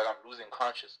now, like, I'm losing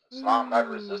consciousness. Now I'm not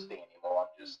resisting anymore.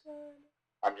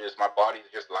 I'm just, my body's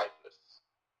just lifeless,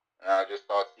 and I just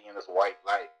start seeing this white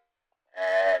light,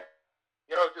 and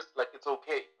just like it's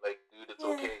okay, like, dude, it's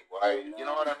okay. Why, you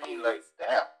know what I mean? Like,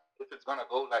 damn, if it's gonna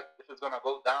go down,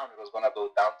 it was gonna go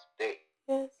down today,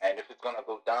 Yes. and if it's gonna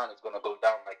go down, it's gonna go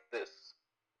down like this.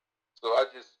 So I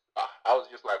was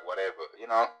just like, whatever,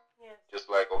 Yes. just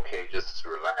like, okay, just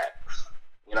relax,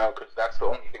 because that's the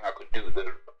only thing I could do.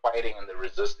 The fighting and the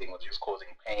resisting was just causing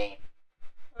pain,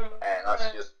 and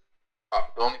that's just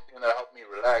the only thing that helped me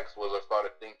relax was I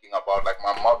started thinking about like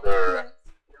my mother, and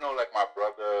like my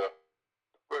brother.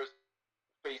 The first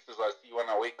faces I see when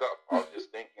I wake up, I was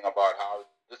just thinking about how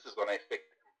this is gonna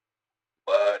affect them,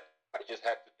 but I just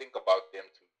had to think about them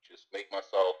to just make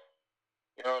myself,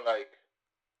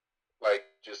 like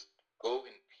just go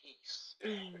in peace,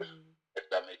 if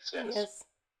that makes sense. Yes.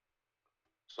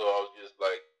 So I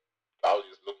was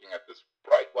just looking at this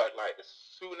bright white light. As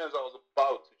soon as I was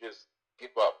about to just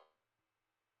give up,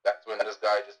 that's when this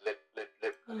guy just let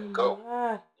go,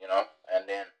 God.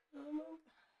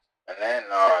 and then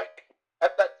like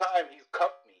at that time he's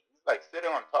cuffed me. He's like sitting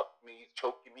on top of me. He's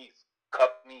choking me. He's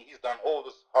cuffed me. He's done all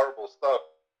this horrible stuff.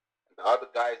 And the other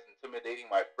guy's intimidating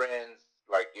my friends.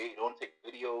 Like, hey, don't take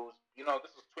videos.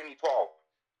 This is 2012.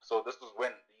 So this is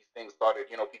when these things started.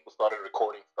 People started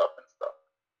recording stuff and stuff.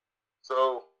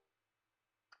 So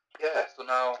yeah. So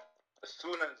now, as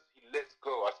soon as he lets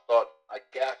go, I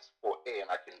gasp for air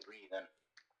and I can breathe. And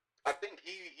I think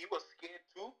he was scared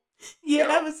too. Yeah,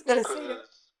 I was gonna say that. Because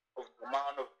of the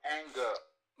amount of anger,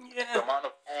 Yeah. the amount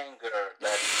of anger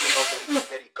that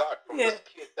that he got from this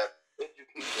kid that's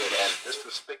educated and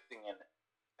disrespecting and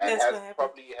That's has what happened.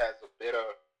 probably has a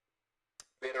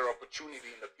better opportunity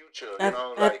in the future.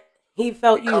 Like he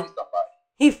felt become you. somebody.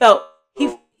 He felt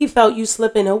So he felt you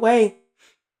slipping away.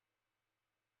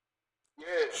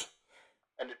 yeah,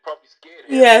 and it probably scared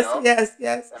him. Yes,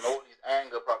 yes. And all his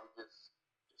anger probably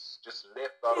just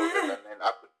left out of him, and then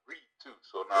I could breathe too.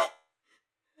 So now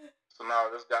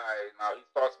this guy, now he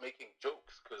starts making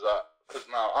jokes because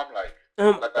now I'm like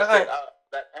I said,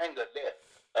 that anger left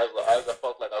as I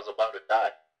felt like I was about to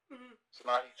die. So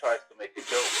now he tries to make a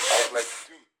joke. I was like,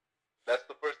 dude, that's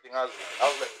the first thing I was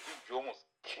like, dude, you almost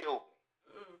killed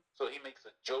me. So he makes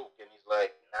a joke and he's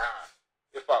like, nah,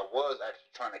 if I was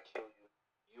actually trying to kill you,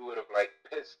 you would have like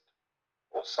pissed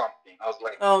or something. I was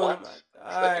like, oh what? My God.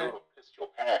 He's like, you would have pissed your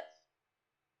pants.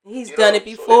 He's done it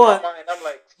before. So in my mind, I'm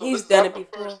like, so he's this done is not it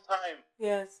the before. first time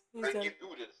Yes, that you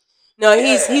do this. No,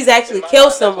 he's actually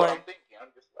killed someone. That's what I'm thinking. I'm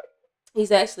just like,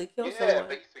 he's actually killed someone. Yeah,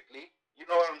 basically. You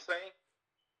know what I'm saying?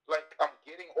 Like, I'm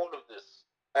getting all of this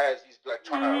as he's like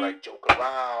trying to like joke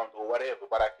around or whatever,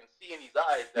 but I can see in his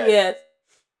eyes that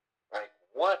like,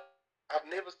 what? I've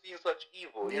never seen such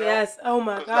evil, Yes. Oh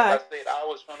my God. Because like I said, I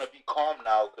was trying to be calm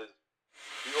now because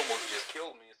he almost just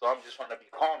killed me, so I'm just trying to be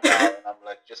calm now, and I'm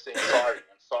like just saying sorry,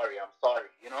 I'm sorry,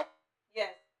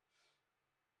 Yes.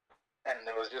 And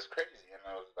it was just crazy, and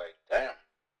I was like, damn.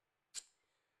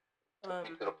 Took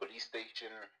me to the police station,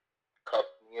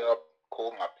 cuffed me up,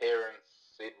 called my parents,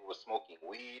 said we were smoking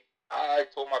weed. I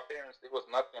told my parents there was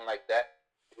nothing like that.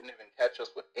 They didn't even catch us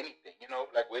with anything,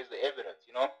 like where's the evidence,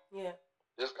 Yeah.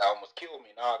 This guy almost killed me.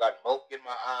 Now I got milk in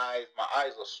my eyes. My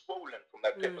eyes are swollen from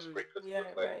that pepper spray because it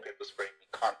was like pepper spray me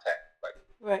contact,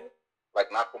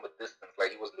 like not from a distance,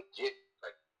 like he was legit,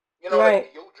 like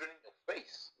like deodorant in your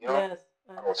face, Yes.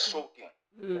 I was soaking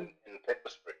in pepper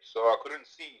spray, so I couldn't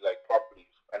see like properly,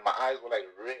 and my eyes were like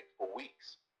red for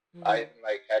weeks. I even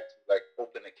like had to like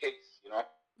open a case,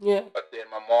 Yeah. But then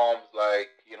my mom's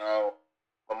like, you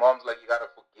gotta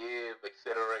forgive,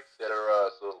 etc., etc.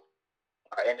 So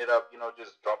I ended up,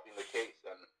 just dropping the case,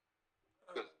 and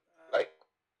because, like,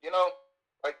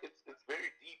 like it's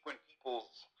very deep when people's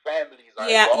families are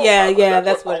involved. Yeah.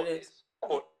 That's what it is.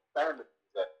 Court families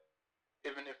that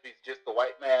even if he's just a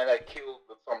white man that killed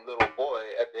some little boy,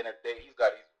 at the end of the day, he's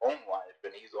got his own wife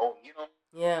and his own,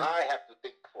 Yeah. I have to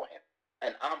think for him,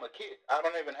 and I'm a kid. I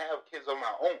don't even have kids of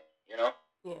my own,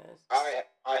 Yes.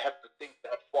 I have to think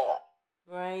that far.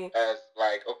 Right. As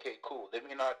like, okay, cool. Let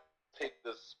me not take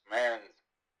this man's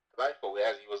life away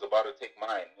as he was about to take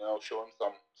mine. Show him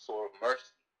some sort of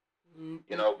mercy.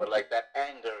 But like that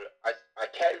anger, I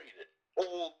carried it all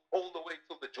all the way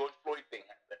till the George Floyd thing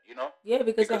happened, you know? Yeah,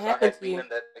 because it I happened had to been you. in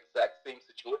that exact same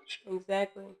situation.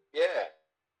 Exactly. Yeah.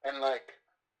 And like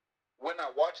when I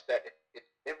watch that,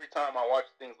 every time I watch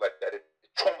things like that, it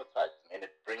traumatizes me, and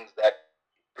it brings back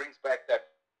that,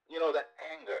 you know, that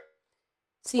anger.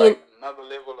 It's See, like another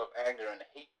level of anger and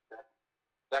hate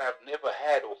that I've never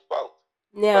had or felt.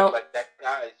 now, But like that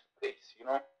guy's face, you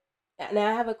know? now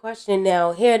I have a question.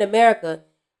 Now, here in America,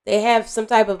 they have some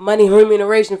type of money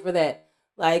remuneration for that.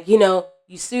 Like, you know,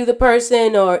 you sue the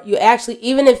person, or you actually,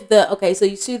 even if so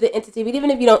you sue the entity, but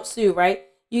even if you don't sue, right?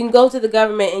 You can go to the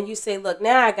government and you say, look,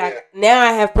 now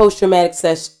I have post traumatic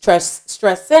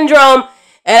stress syndrome,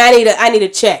 and I need a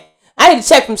check. I need a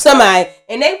check from somebody,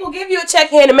 and they will give you a check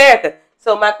here in America.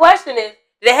 So my question is,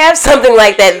 do they have something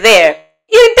like that there?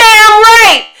 You damn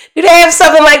right. Do they have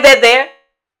something like that there?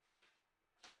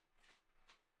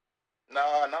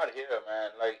 No, not here, man.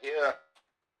 Like here,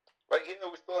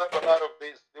 we still have a lot of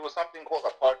this. There was something called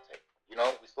apartheid. You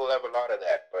know, we still have a lot of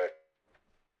that,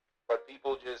 but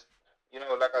people just, you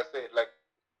know, like I said, like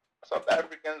South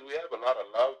Africans, we have a lot of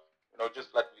love. You know,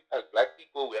 just like we as black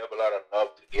people, we have a lot of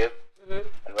love to give, and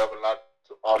we have a lot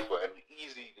to offer, and we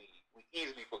easily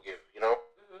forgive. You know,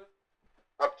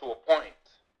 up to a point,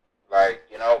 like,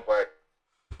 you know, but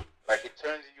like it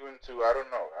turns you into, I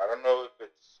don't know. I don't know if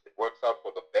it works out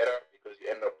for the better, because you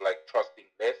end up like trusting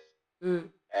less,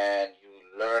 and you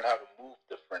learn how to move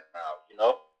different now. You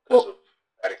know, because of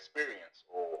that experience,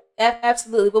 or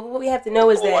absolutely. But what we have to know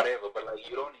is that whatever. But like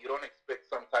you don't expect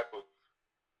some type of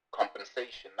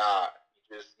compensation. Nah,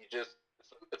 you just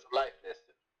it's a life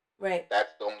lesson. Right.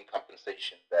 That's the only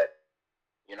compensation, that,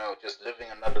 you know, just living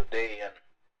another day, and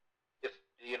if,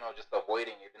 you know, just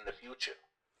avoiding it in the future.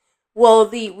 Well,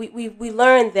 we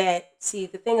learned that. See,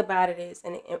 the thing about it is,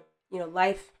 and you know,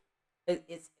 life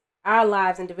is our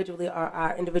lives individually are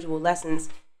our individual lessons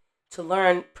to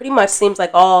learn. Pretty much seems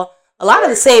like a lot of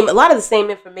the same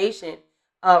information,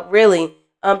 really,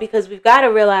 because we've got to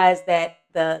realize that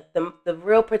the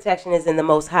real protection is in the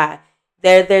Most High.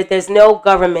 There's no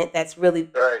government that's really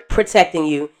protecting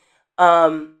you.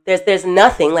 There's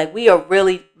nothing. Like we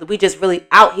just really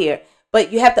out here.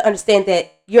 But you have to understand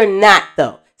that you're not,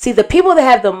 though. See, the people that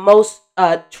have the most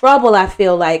trouble, I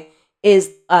feel like,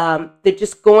 is they're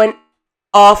just going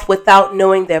off without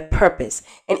knowing their purpose.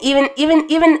 And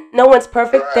even no one's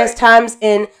perfect. Right. There's times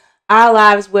in our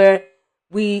lives where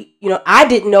I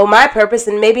didn't know my purpose,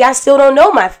 and maybe I still don't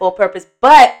know my full purpose.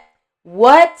 But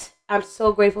what I'm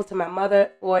so grateful to my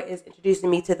mother for is introducing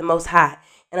me to the Most High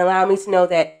and allowing me to know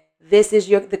that this is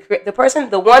the person,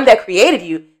 the one that created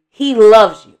you. He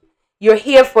loves you. You're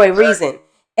here for a reason.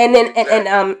 And then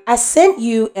and I sent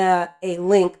you a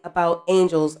link about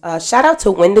angels. Shout out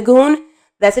to Wendigoon.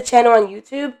 That's a channel on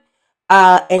YouTube.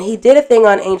 And he did a thing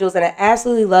on angels, and I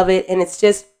absolutely love it. And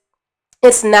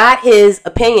it's not his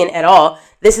opinion at all.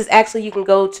 This is actually, you can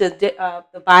go to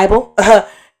the Bible,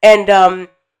 and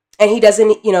he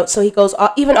doesn't, so he goes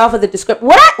even off of the description.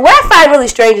 What I find really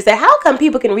strange is that how come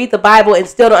people can read the Bible and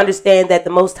still don't understand that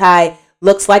the Most High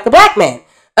looks like a black man?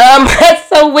 That's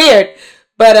so weird.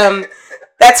 But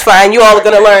that's fine. You all are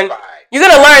gonna learn. You're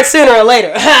gonna learn sooner or later,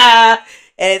 and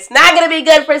it's not gonna be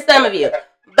good for some of you.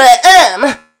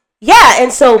 But yeah.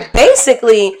 And so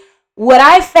basically, what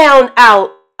I found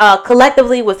out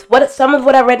collectively with some of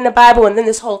what I read in the Bible, and then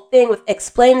this whole thing with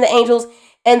explaining the angels,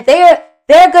 and they're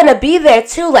gonna be there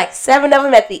too, like 7 of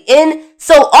them at the end.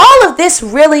 So all of this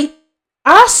really,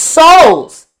 our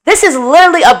souls. This is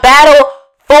literally a battle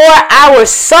for our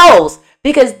souls,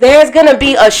 because there's gonna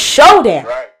be a showdown.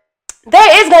 Right.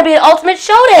 There is gonna be an ultimate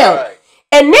showdown. Right.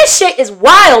 And this shit is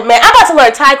wild, man. I'm about to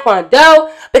learn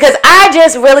Taekwondo because I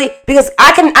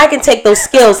can take those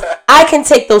skills. I can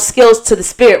take those skills to the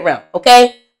spirit realm.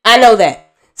 Okay, I know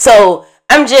that. So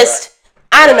I'm just,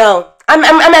 I don't know.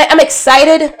 I'm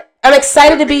excited. I'm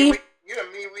excited to be. You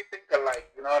and me, we think alike.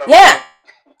 You know what I mean? Yeah.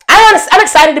 I'm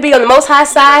excited to be on the Most High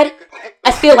side.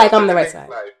 I feel like I'm on the right side.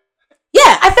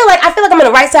 Yeah, I feel like I'm on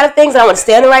the right side of things, and I want to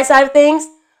stay on the right side of things.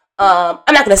 I'm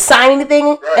not going to sign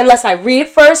anything unless I read it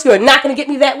first. You're not going to get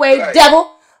me that way,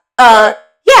 devil. Yeah,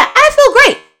 I feel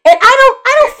great, and I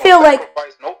don't feel like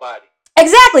nobody.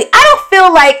 Exactly. I don't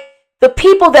feel like the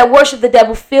people that worship the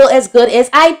devil feel as good as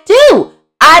I do.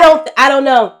 I don't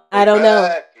know. I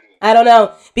don't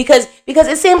know because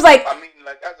it seems like, I mean,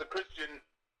 like, as a Christian,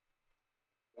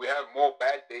 we have more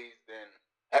bad days than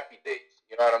happy days.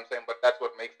 You know what I'm saying? But that's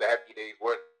what makes the happy days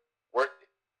worth it.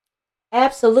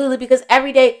 Absolutely, because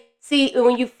every day, see,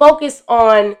 when you focus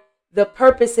on the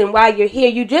purpose and why you're here,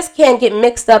 you just can't get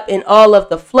mixed up in all of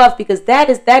the fluff, because that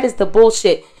is the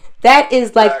bullshit. That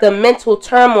is like the mental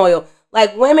turmoil.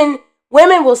 Like women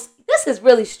will, this is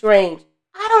really strange.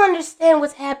 I don't understand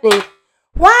what's happening.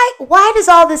 Why does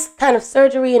all this kind of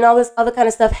surgery and all this other kind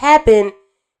of stuff happen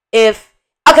if,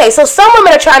 okay, so some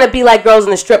women are trying to be like girls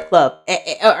in the strip club,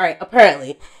 all right,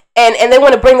 apparently, and they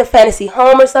want to bring the fantasy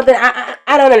home or something.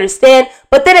 I don't understand.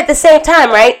 But then at the same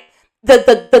time, right,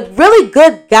 the really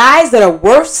good guys that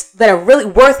are really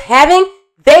worth having,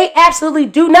 they absolutely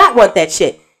do not want that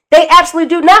shit. They absolutely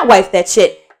do not wife that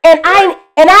shit. And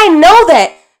I know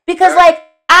that because like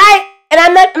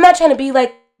I'm not trying to be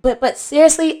like, but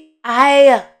seriously,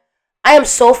 I am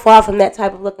so far from that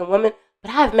type of looking woman,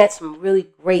 but I've met some really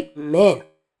great men.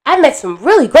 I've met some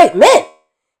really great men.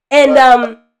 And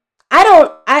I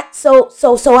don't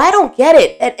get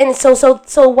it. And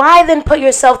so why then put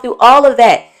yourself through all of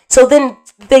that? So then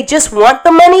they just want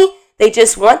the money? They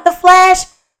just want the flash?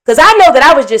 Cuz I know that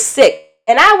I was just sick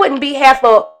and I wouldn't be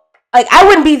I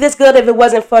wouldn't be this good if it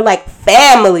wasn't for like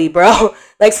family, bro.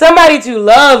 Like somebody to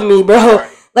love me, bro.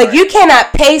 Like you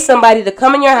cannot pay somebody to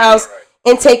come in your house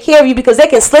and take care of you because they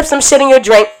can slip some shit in your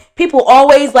drink. People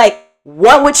always like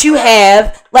want what you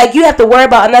have. Like you have to worry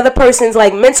about another person's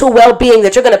like mental well-being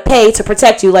that you're gonna pay to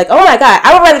protect you. Like, oh my god,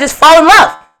 I would rather just fall in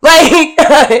love. Like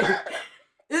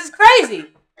this is crazy.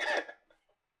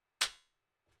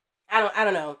 I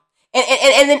don't know.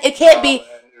 And then it can't be.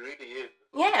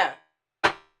 Yeah.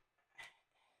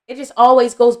 It just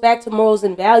always goes back to morals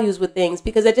and values with things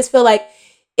because I just feel like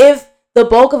if the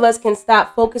bulk of us can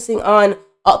stop focusing on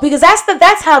because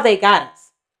that's how they got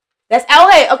us. That's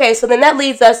okay. So then that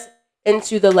leads us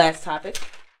into the last topic.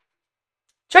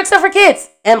 Tricks are for kids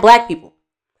and black people.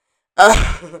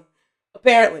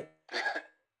 Apparently.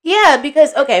 Yeah,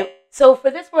 because okay. So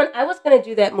for this one, I was gonna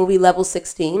do that movie Level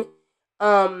 16,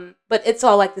 but it's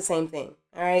all like the same thing.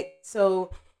 All right.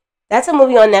 So that's a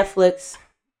movie on Netflix.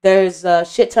 There's a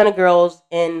shit ton of girls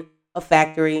in a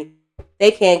factory. They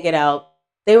can't get out.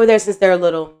 They were there since they were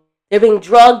little. They're being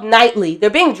drugged nightly. They're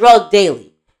being drugged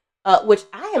daily. Which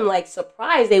I am like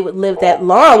surprised they would live that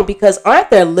long because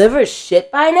aren't their livers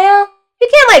shit by now? You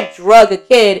can't like drug a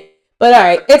kid. But all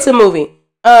right, it's a movie.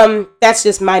 That's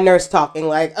just my nurse talking.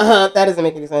 Like, that doesn't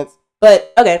make any sense.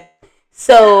 But okay,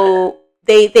 so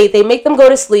they make them go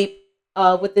to sleep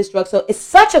with this drug. So it's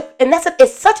such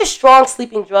a strong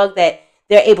sleeping drug that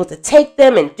they're able to take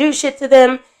them and do shit to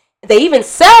them. They even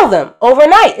sell them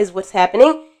overnight is what's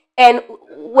happening. And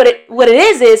what it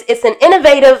is it's an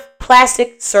innovative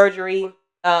plastic surgery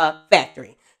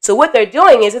factory. So what they're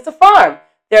doing is it's a farm.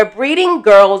 They're breeding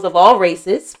girls of all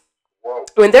races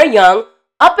when they're young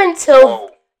up until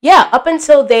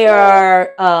they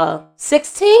are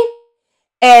 16,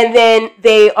 and then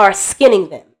they are skinning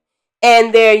them.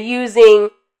 And they're using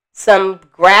some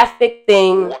graphic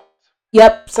thing.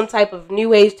 Yep, some type of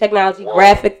new age technology,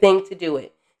 graphic thing to do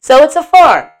it. So it's a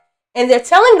farm. And they're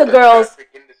telling the girls...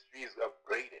 graphic industry is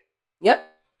upgraded. Yep.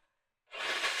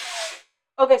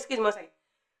 Okay, excuse me one second.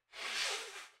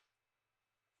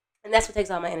 And that's what takes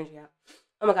all my energy out.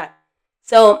 Oh my god.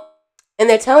 So, and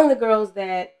they're telling the girls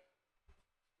that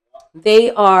they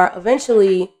are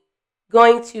eventually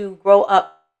going to grow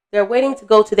up. They're waiting to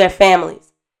go to their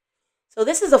families. So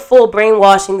this is a full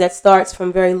brainwashing that starts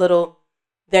from very little.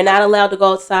 They're not allowed to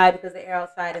go outside because the air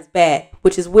outside is bad,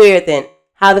 which is weird then.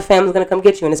 How the family's going to come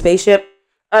get you in a spaceship?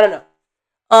 I don't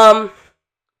know.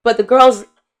 But the girls,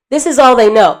 this is all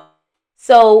they know.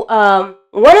 So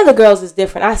one of the girls is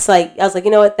different. I was like,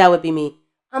 you know what? That would be me.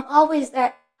 I'm always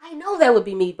that. I know that would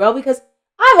be me, bro, because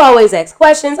I've always asked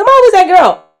questions. I'm always that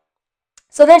girl.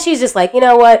 So then she's just like, you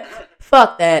know what?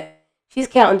 Fuck that. She's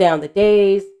counting down the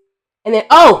days. And then,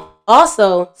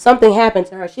 also, something happened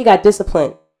to her. She got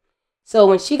disciplined. So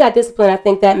when she got disciplined, I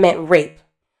think that meant rape.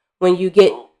 When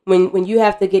you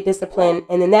have to get disciplined,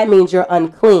 and then that means you're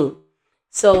unclean.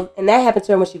 So, and that happened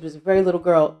to her when she was a very little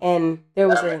girl. And there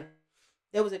was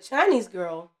a Chinese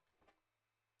girl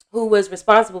who was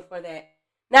responsible for that.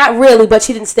 Not really, but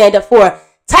she didn't stand up for it.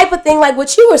 Type of thing like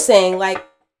what you were saying, like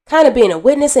kind of being a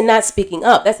witness and not speaking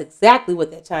up. That's exactly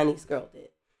what that Chinese girl did.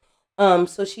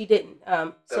 So she didn't.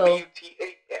 WTAF,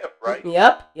 right?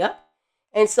 Yep.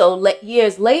 And so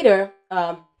years later,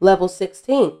 level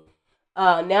 16.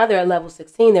 Now they're at level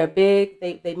 16. They're big.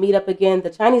 They meet up again. The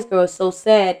Chinese girl is so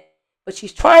sad, but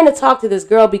she's trying to talk to this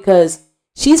girl because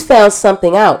she's found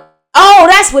something out. Oh,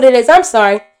 that's what it is. I'm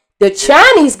sorry. The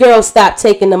Chinese girl stopped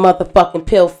taking the motherfucking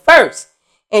pill first,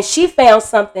 and she found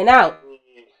something out.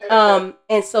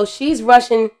 And so she's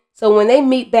rushing. So when they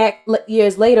meet back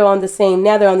years later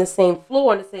now they're on the same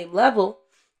floor, on the same level.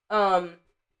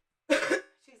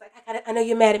 She's like, I know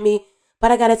you're mad at me,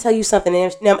 but I gotta tell you something.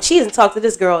 And now she hasn't talked to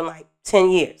this girl in like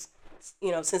 10 years,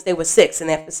 since they were 6 in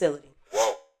that facility.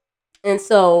 And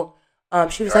so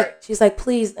she's like,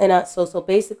 please. And so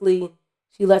basically,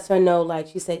 she lets her know, like,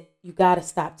 she said, you got to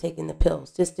stop taking the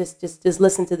pills. Just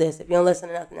listen to this. If you don't listen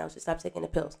to nothing else, just stop taking the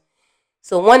pills.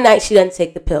 So one night she doesn't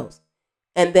take the pills.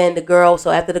 And then the girl,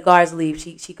 so after the guards leave,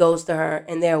 she goes to her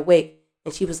and they're awake.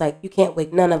 And she was like, you can't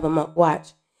wake none of them up.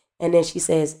 Watch. And then she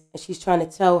says, and she's trying to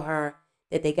tell her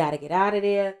that they got to get out of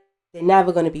there. They're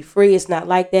never going to be free. It's not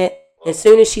like that. As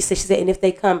soon as she said, and if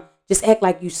they come, just act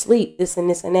like you sleep, this and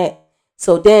this and that.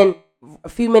 So then a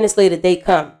few minutes later, they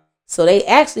come. So they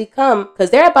actually come because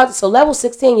they're about to, so level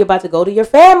 16, you're about to go to your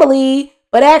family.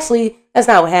 But actually, that's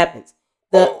not what happens.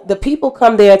 The people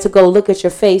come there to go look at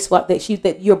your face.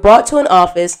 That you're brought to an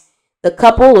office. The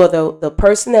couple or the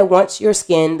person that wants your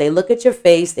skin, they look at your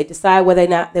face. They decide whether or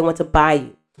not they want to buy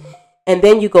you. And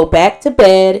then you go back to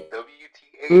bed.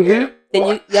 Mm-hmm.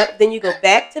 Then you go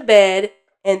back to bed,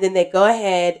 and then they go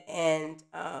ahead and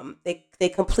they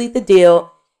complete the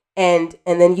deal, and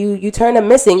then you turn them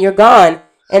missing. You're gone,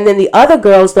 and then the other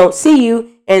girls don't see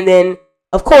you, and then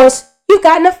of course you've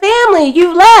gotten a family.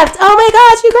 You left. Oh my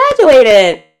gosh, you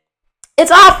graduated.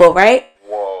 It's awful, right?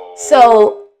 Whoa.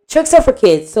 So tricks are for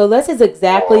kids. So this is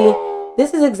exactly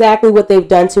what they've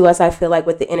done to us. I feel like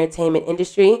with the entertainment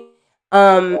industry.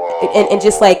 And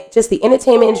just the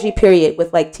entertainment industry period,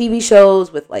 with like TV shows,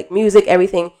 with like music,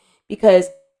 everything, because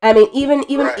I mean even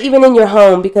in your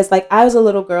home, because like I was a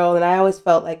little girl and I always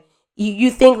felt like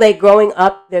you think like growing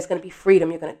up there's going to be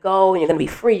freedom, you're going to go and you're going to be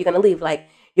free, you're going to leave, like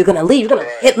you're going to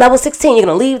hit level 16, you're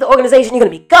going to leave the organization, you're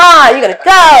going to be gone, you're going to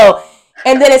go,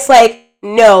 and then it's like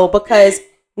no, because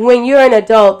when you're an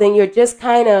adult, then you're just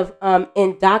kind of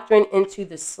indoctrinated into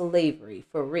the slavery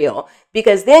for real,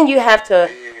 because then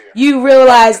you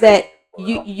realize that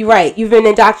you've been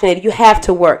indoctrinated. You have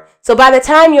to work. So by the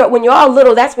time when you're all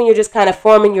little, that's when you're just kind of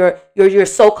forming your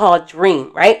so-called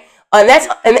dream, right? And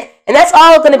that's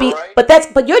all going to be.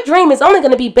 But your dream is only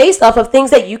going to be based off of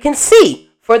things that you can see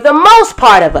for the most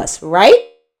part of us, right?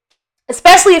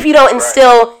 Especially if you don't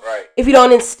instill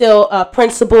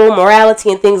principle,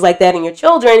 morality, and things like that in your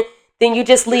children, then you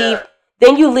just leave. Yeah.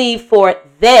 Then you leave for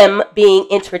them being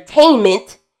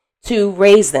entertainment to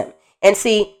raise them. And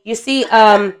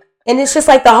and it's just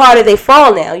like the harder they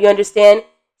fall now. You understand?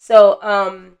 So,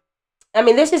 I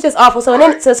mean, this is just awful. So in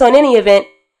any event,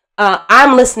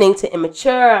 I'm listening to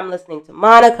Immature. I'm listening to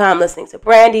Monica. I'm listening to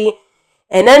Brandy,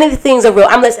 and none of the things are real.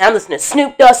 I'm listening to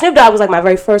Snoop Dogg. Snoop Dogg was like my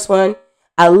very first one.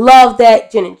 I love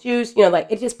that Gin and Juice. You know, like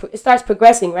it starts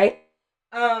progressing, right?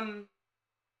 And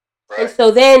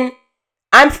so then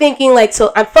I'm thinking like,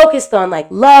 so I'm focused on like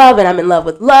love, and I'm in love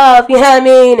with love. You know what I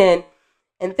mean?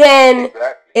 And then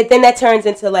then that turns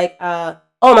into like, oh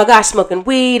my gosh, smoking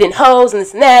weed and hoes and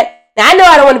this and that. Now I know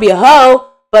I don't want to be a hoe,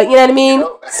 but you know what I mean?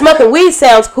 Smoking weed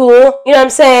sounds cool. You know what I'm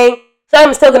saying? So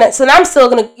I'm still gonna,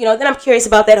 then I'm curious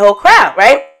about that whole crowd,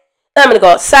 right? Then I'm gonna go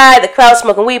outside, the crowd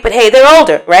smoking weed, but hey, they're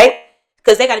older, right?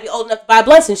 Because they gotta be old enough to buy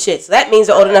blunts and shit. So that means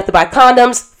they're old enough to buy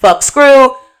condoms, fuck,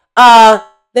 screw. Then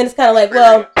it's kind of like,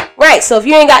 well, right. So if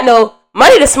you ain't got no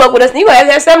money to smoke with us, then you gonna have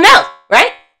to have something else,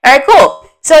 right? All right, cool.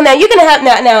 So now you're gonna have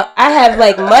now I have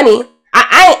like money.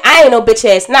 I ain't no bitch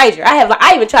ass Niger.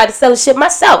 I even tried to sell the shit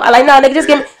myself. I like, nah, nigga, just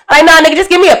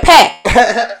give me a pack.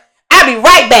 I'll be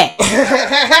right back.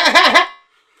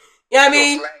 You know what I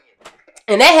mean?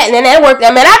 And that worked. I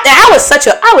mean, I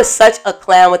was such a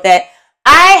clown with that.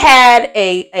 I had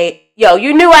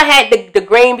you knew I had the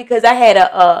green because I had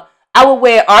I would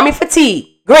wear army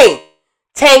fatigue, green,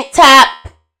 tank top.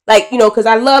 Like, you know, because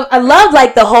I love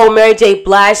like the whole Mary J.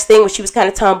 Blige thing where she was kind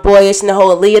of tomboyish and the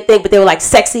whole Aaliyah thing, but they were like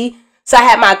sexy. So I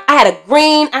had a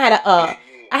green, I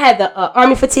had the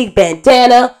army fatigue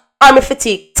bandana, army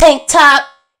fatigue tank top,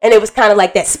 and it was kind of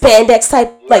like that spandex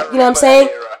type, like, you know what I'm saying?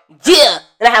 Yeah.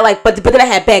 And I had like, but then I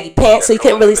had baggy pants, so you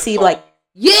couldn't really see like,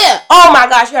 yeah. Oh my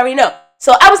gosh, you already know.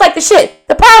 So I was like the shit.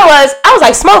 The problem was I was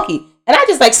like Smokey, and I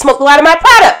just like smoked a lot of my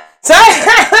product. So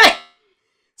I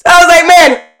was like,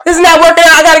 man, this is not working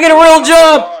out. I gotta get a real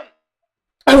job.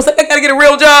 I was like, I gotta get a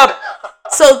real job.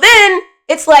 So then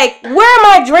it's like, where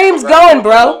are my dreams going,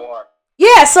 bro?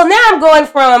 Yeah, so now I'm going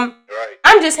from,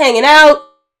 I'm just hanging out.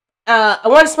 I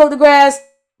want to smoke the grass,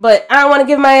 but I don't want to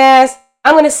give my ass.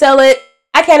 I'm going to sell it.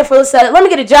 I can't afford to sell it. Let me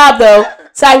get a job, though,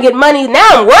 so I can get money. Now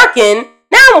I'm working,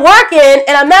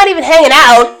 and I'm not even hanging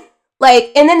out.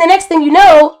 Like, and then the next thing you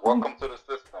know. Welcome to the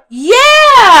system.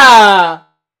 Yeah.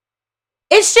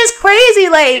 It's just crazy,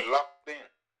 like.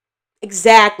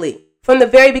 Exactly. From the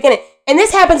very beginning. And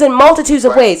this happens in multitudes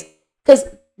of ways. Because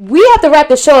we have to wrap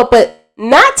the show up, but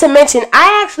not to mention,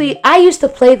 I used to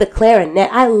play the clarinet.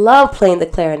 I love playing the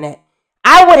clarinet.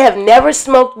 I would have never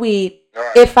smoked weed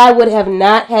if I would have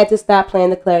not had to stop playing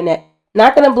the clarinet.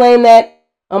 Not going to blame that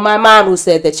my mom who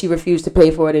said that she refused to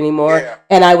pay for it anymore, Yeah.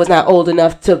 and I was not old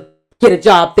enough to get a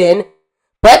job then.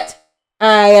 But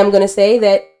I am gonna say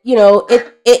that it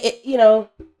That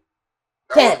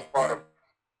can. was part of.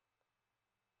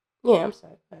 Yeah, I'm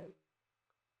sorry. Go ahead.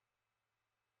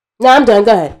 No, I'm done.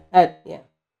 Go ahead. Yeah.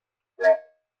 Yeah.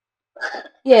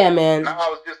 Yeah, man. No, I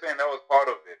was just saying that was part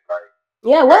of it.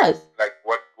 Yeah, it was. Like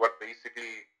what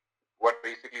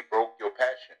basically broke your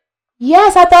passion.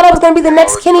 Yes, I thought I was gonna be the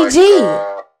next It's Kenny like G.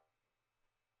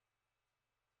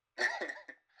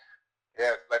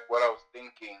 yeah, it's like what I was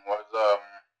thinking was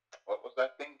what was I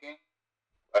thinking?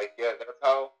 Like yeah, that's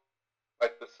how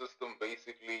like the system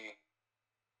basically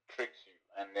tricks you,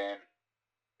 and then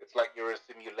it's like you're a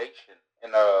simulation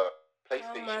in a Oh my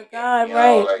PlayStation game. God! You know,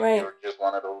 Right, like right. you're just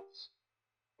one of those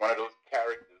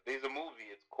characters. There's a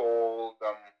movie. It's called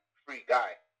Free Guy.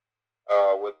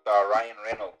 With Ryan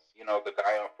Reynolds. You know, the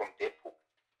guy from Deadpool.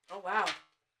 Oh wow.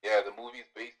 Yeah, the movie's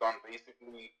based on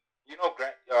basically you know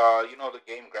the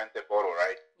game Grand Theft Auto,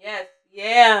 right? Yes.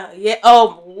 Yeah. Yeah.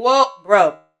 Oh, whoa,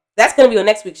 bro. That's gonna be on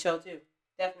next week's show too.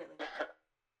 Definitely.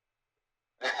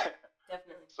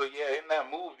 Definitely. So yeah, in that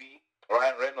movie,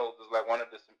 Ryan Reynolds is like one of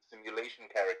the simulation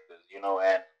characters, you know,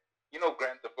 and you know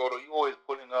Grand Theft Auto, you always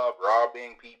pulling up,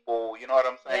 robbing people, you know what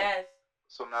I'm saying? Yes.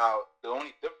 So now the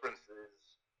only difference is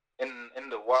in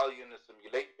the while you're in the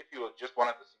simulation, if you were just one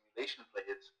of the simulation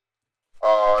players,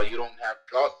 you don't have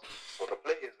glasses. So the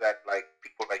players that like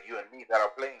people like you and me that are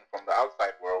playing from the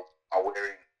outside world are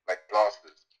wearing like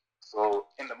glasses. So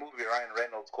in the movie, Ryan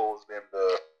Reynolds calls them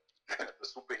the the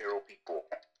superhero people,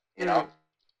 you know,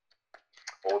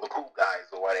 or the cool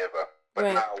guys or whatever. But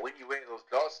Right. now when you wear those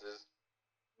glasses,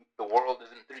 the world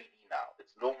is in 3D now.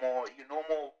 It's no more you're no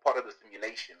more part of the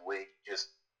simulation where you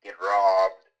just get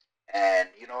robbed and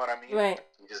you know what I mean. Right.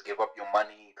 You just give up your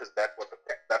money because that's what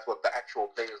the actual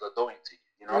players are doing to you.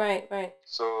 You know. Right. Right.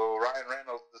 So Ryan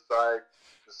Reynolds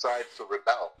decides to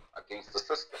rebel against the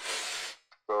system.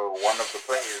 So one of the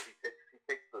players he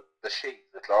takes the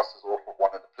shades, the glasses off of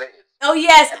one of the players. Oh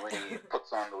yes. And when he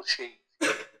puts on those shades,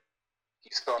 he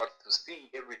starts to see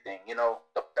everything. You know,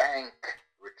 the bank,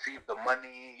 retrieve the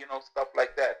money, you know, stuff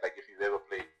like that. Like if you've ever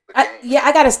played the game. Yeah,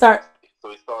 I gotta start. So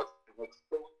he starts to get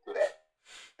exposed to that.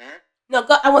 No,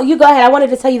 I want you go ahead. I wanted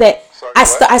to tell you that Sorry,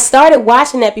 I started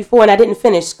watching that before and I didn't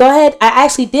finish. Go ahead. I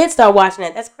actually did start watching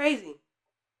that. That's crazy.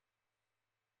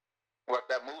 What,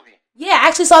 that movie? Yeah, I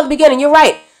actually saw the beginning. You're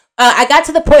right. I got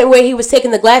to the point where he was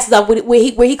taking the glasses off, where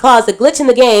he caused a glitch in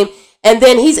the game, and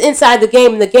then he's inside the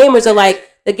game, and the gamers are like,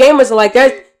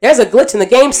 there's a glitch in the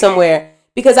game somewhere.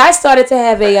 Because I started to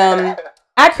have a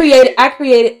I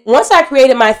created once I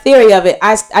created my theory of it.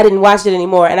 I didn't watch it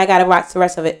anymore, and I got to watch the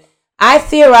rest of it. I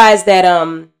theorized that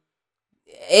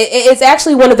it's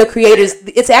actually one of the creators.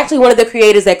 It's actually one of the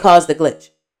creators that caused the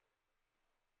glitch.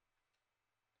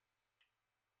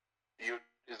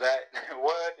 Is that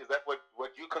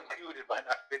what you concluded by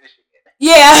not finishing it?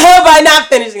 Yeah, by not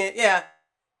finishing it. Yeah,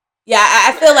 yeah.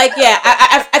 I feel like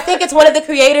I think it's one of the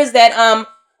creators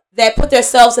that put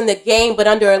themselves in the game, but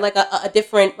under like a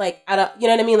different like you know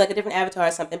what I mean, like a different avatar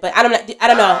or something. But I don't know.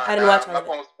 I didn't watch all of it. I'm not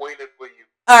gonna spoil it for you.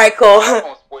 All right, cool. I'm not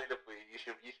gonna spoil it for you. You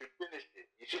should finish it.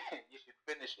 You should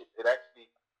finish it. It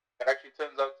actually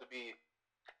turns out to be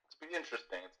it's pretty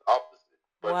interesting. It's the opposite.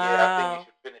 But wow. Yeah, I think you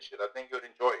should finish it. I think you'd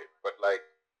enjoy it. But like,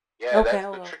 yeah, okay,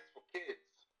 that's the tricks for kids.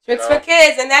 Tricks for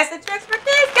kids, and that's the tricks for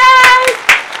kids, guys.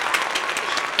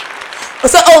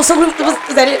 So was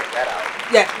that it?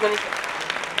 Yeah,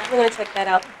 we're gonna check that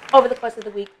out over the course of the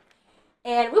week.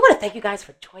 And we want to thank you guys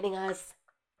for joining us.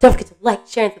 Don't forget to like,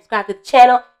 share, and subscribe to the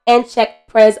channel. And check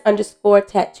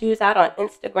Prez_tattoos out on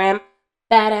Instagram.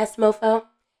 Badass mofo.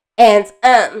 And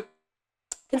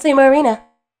Consumer Arena.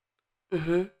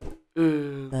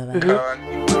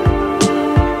 Bye-bye.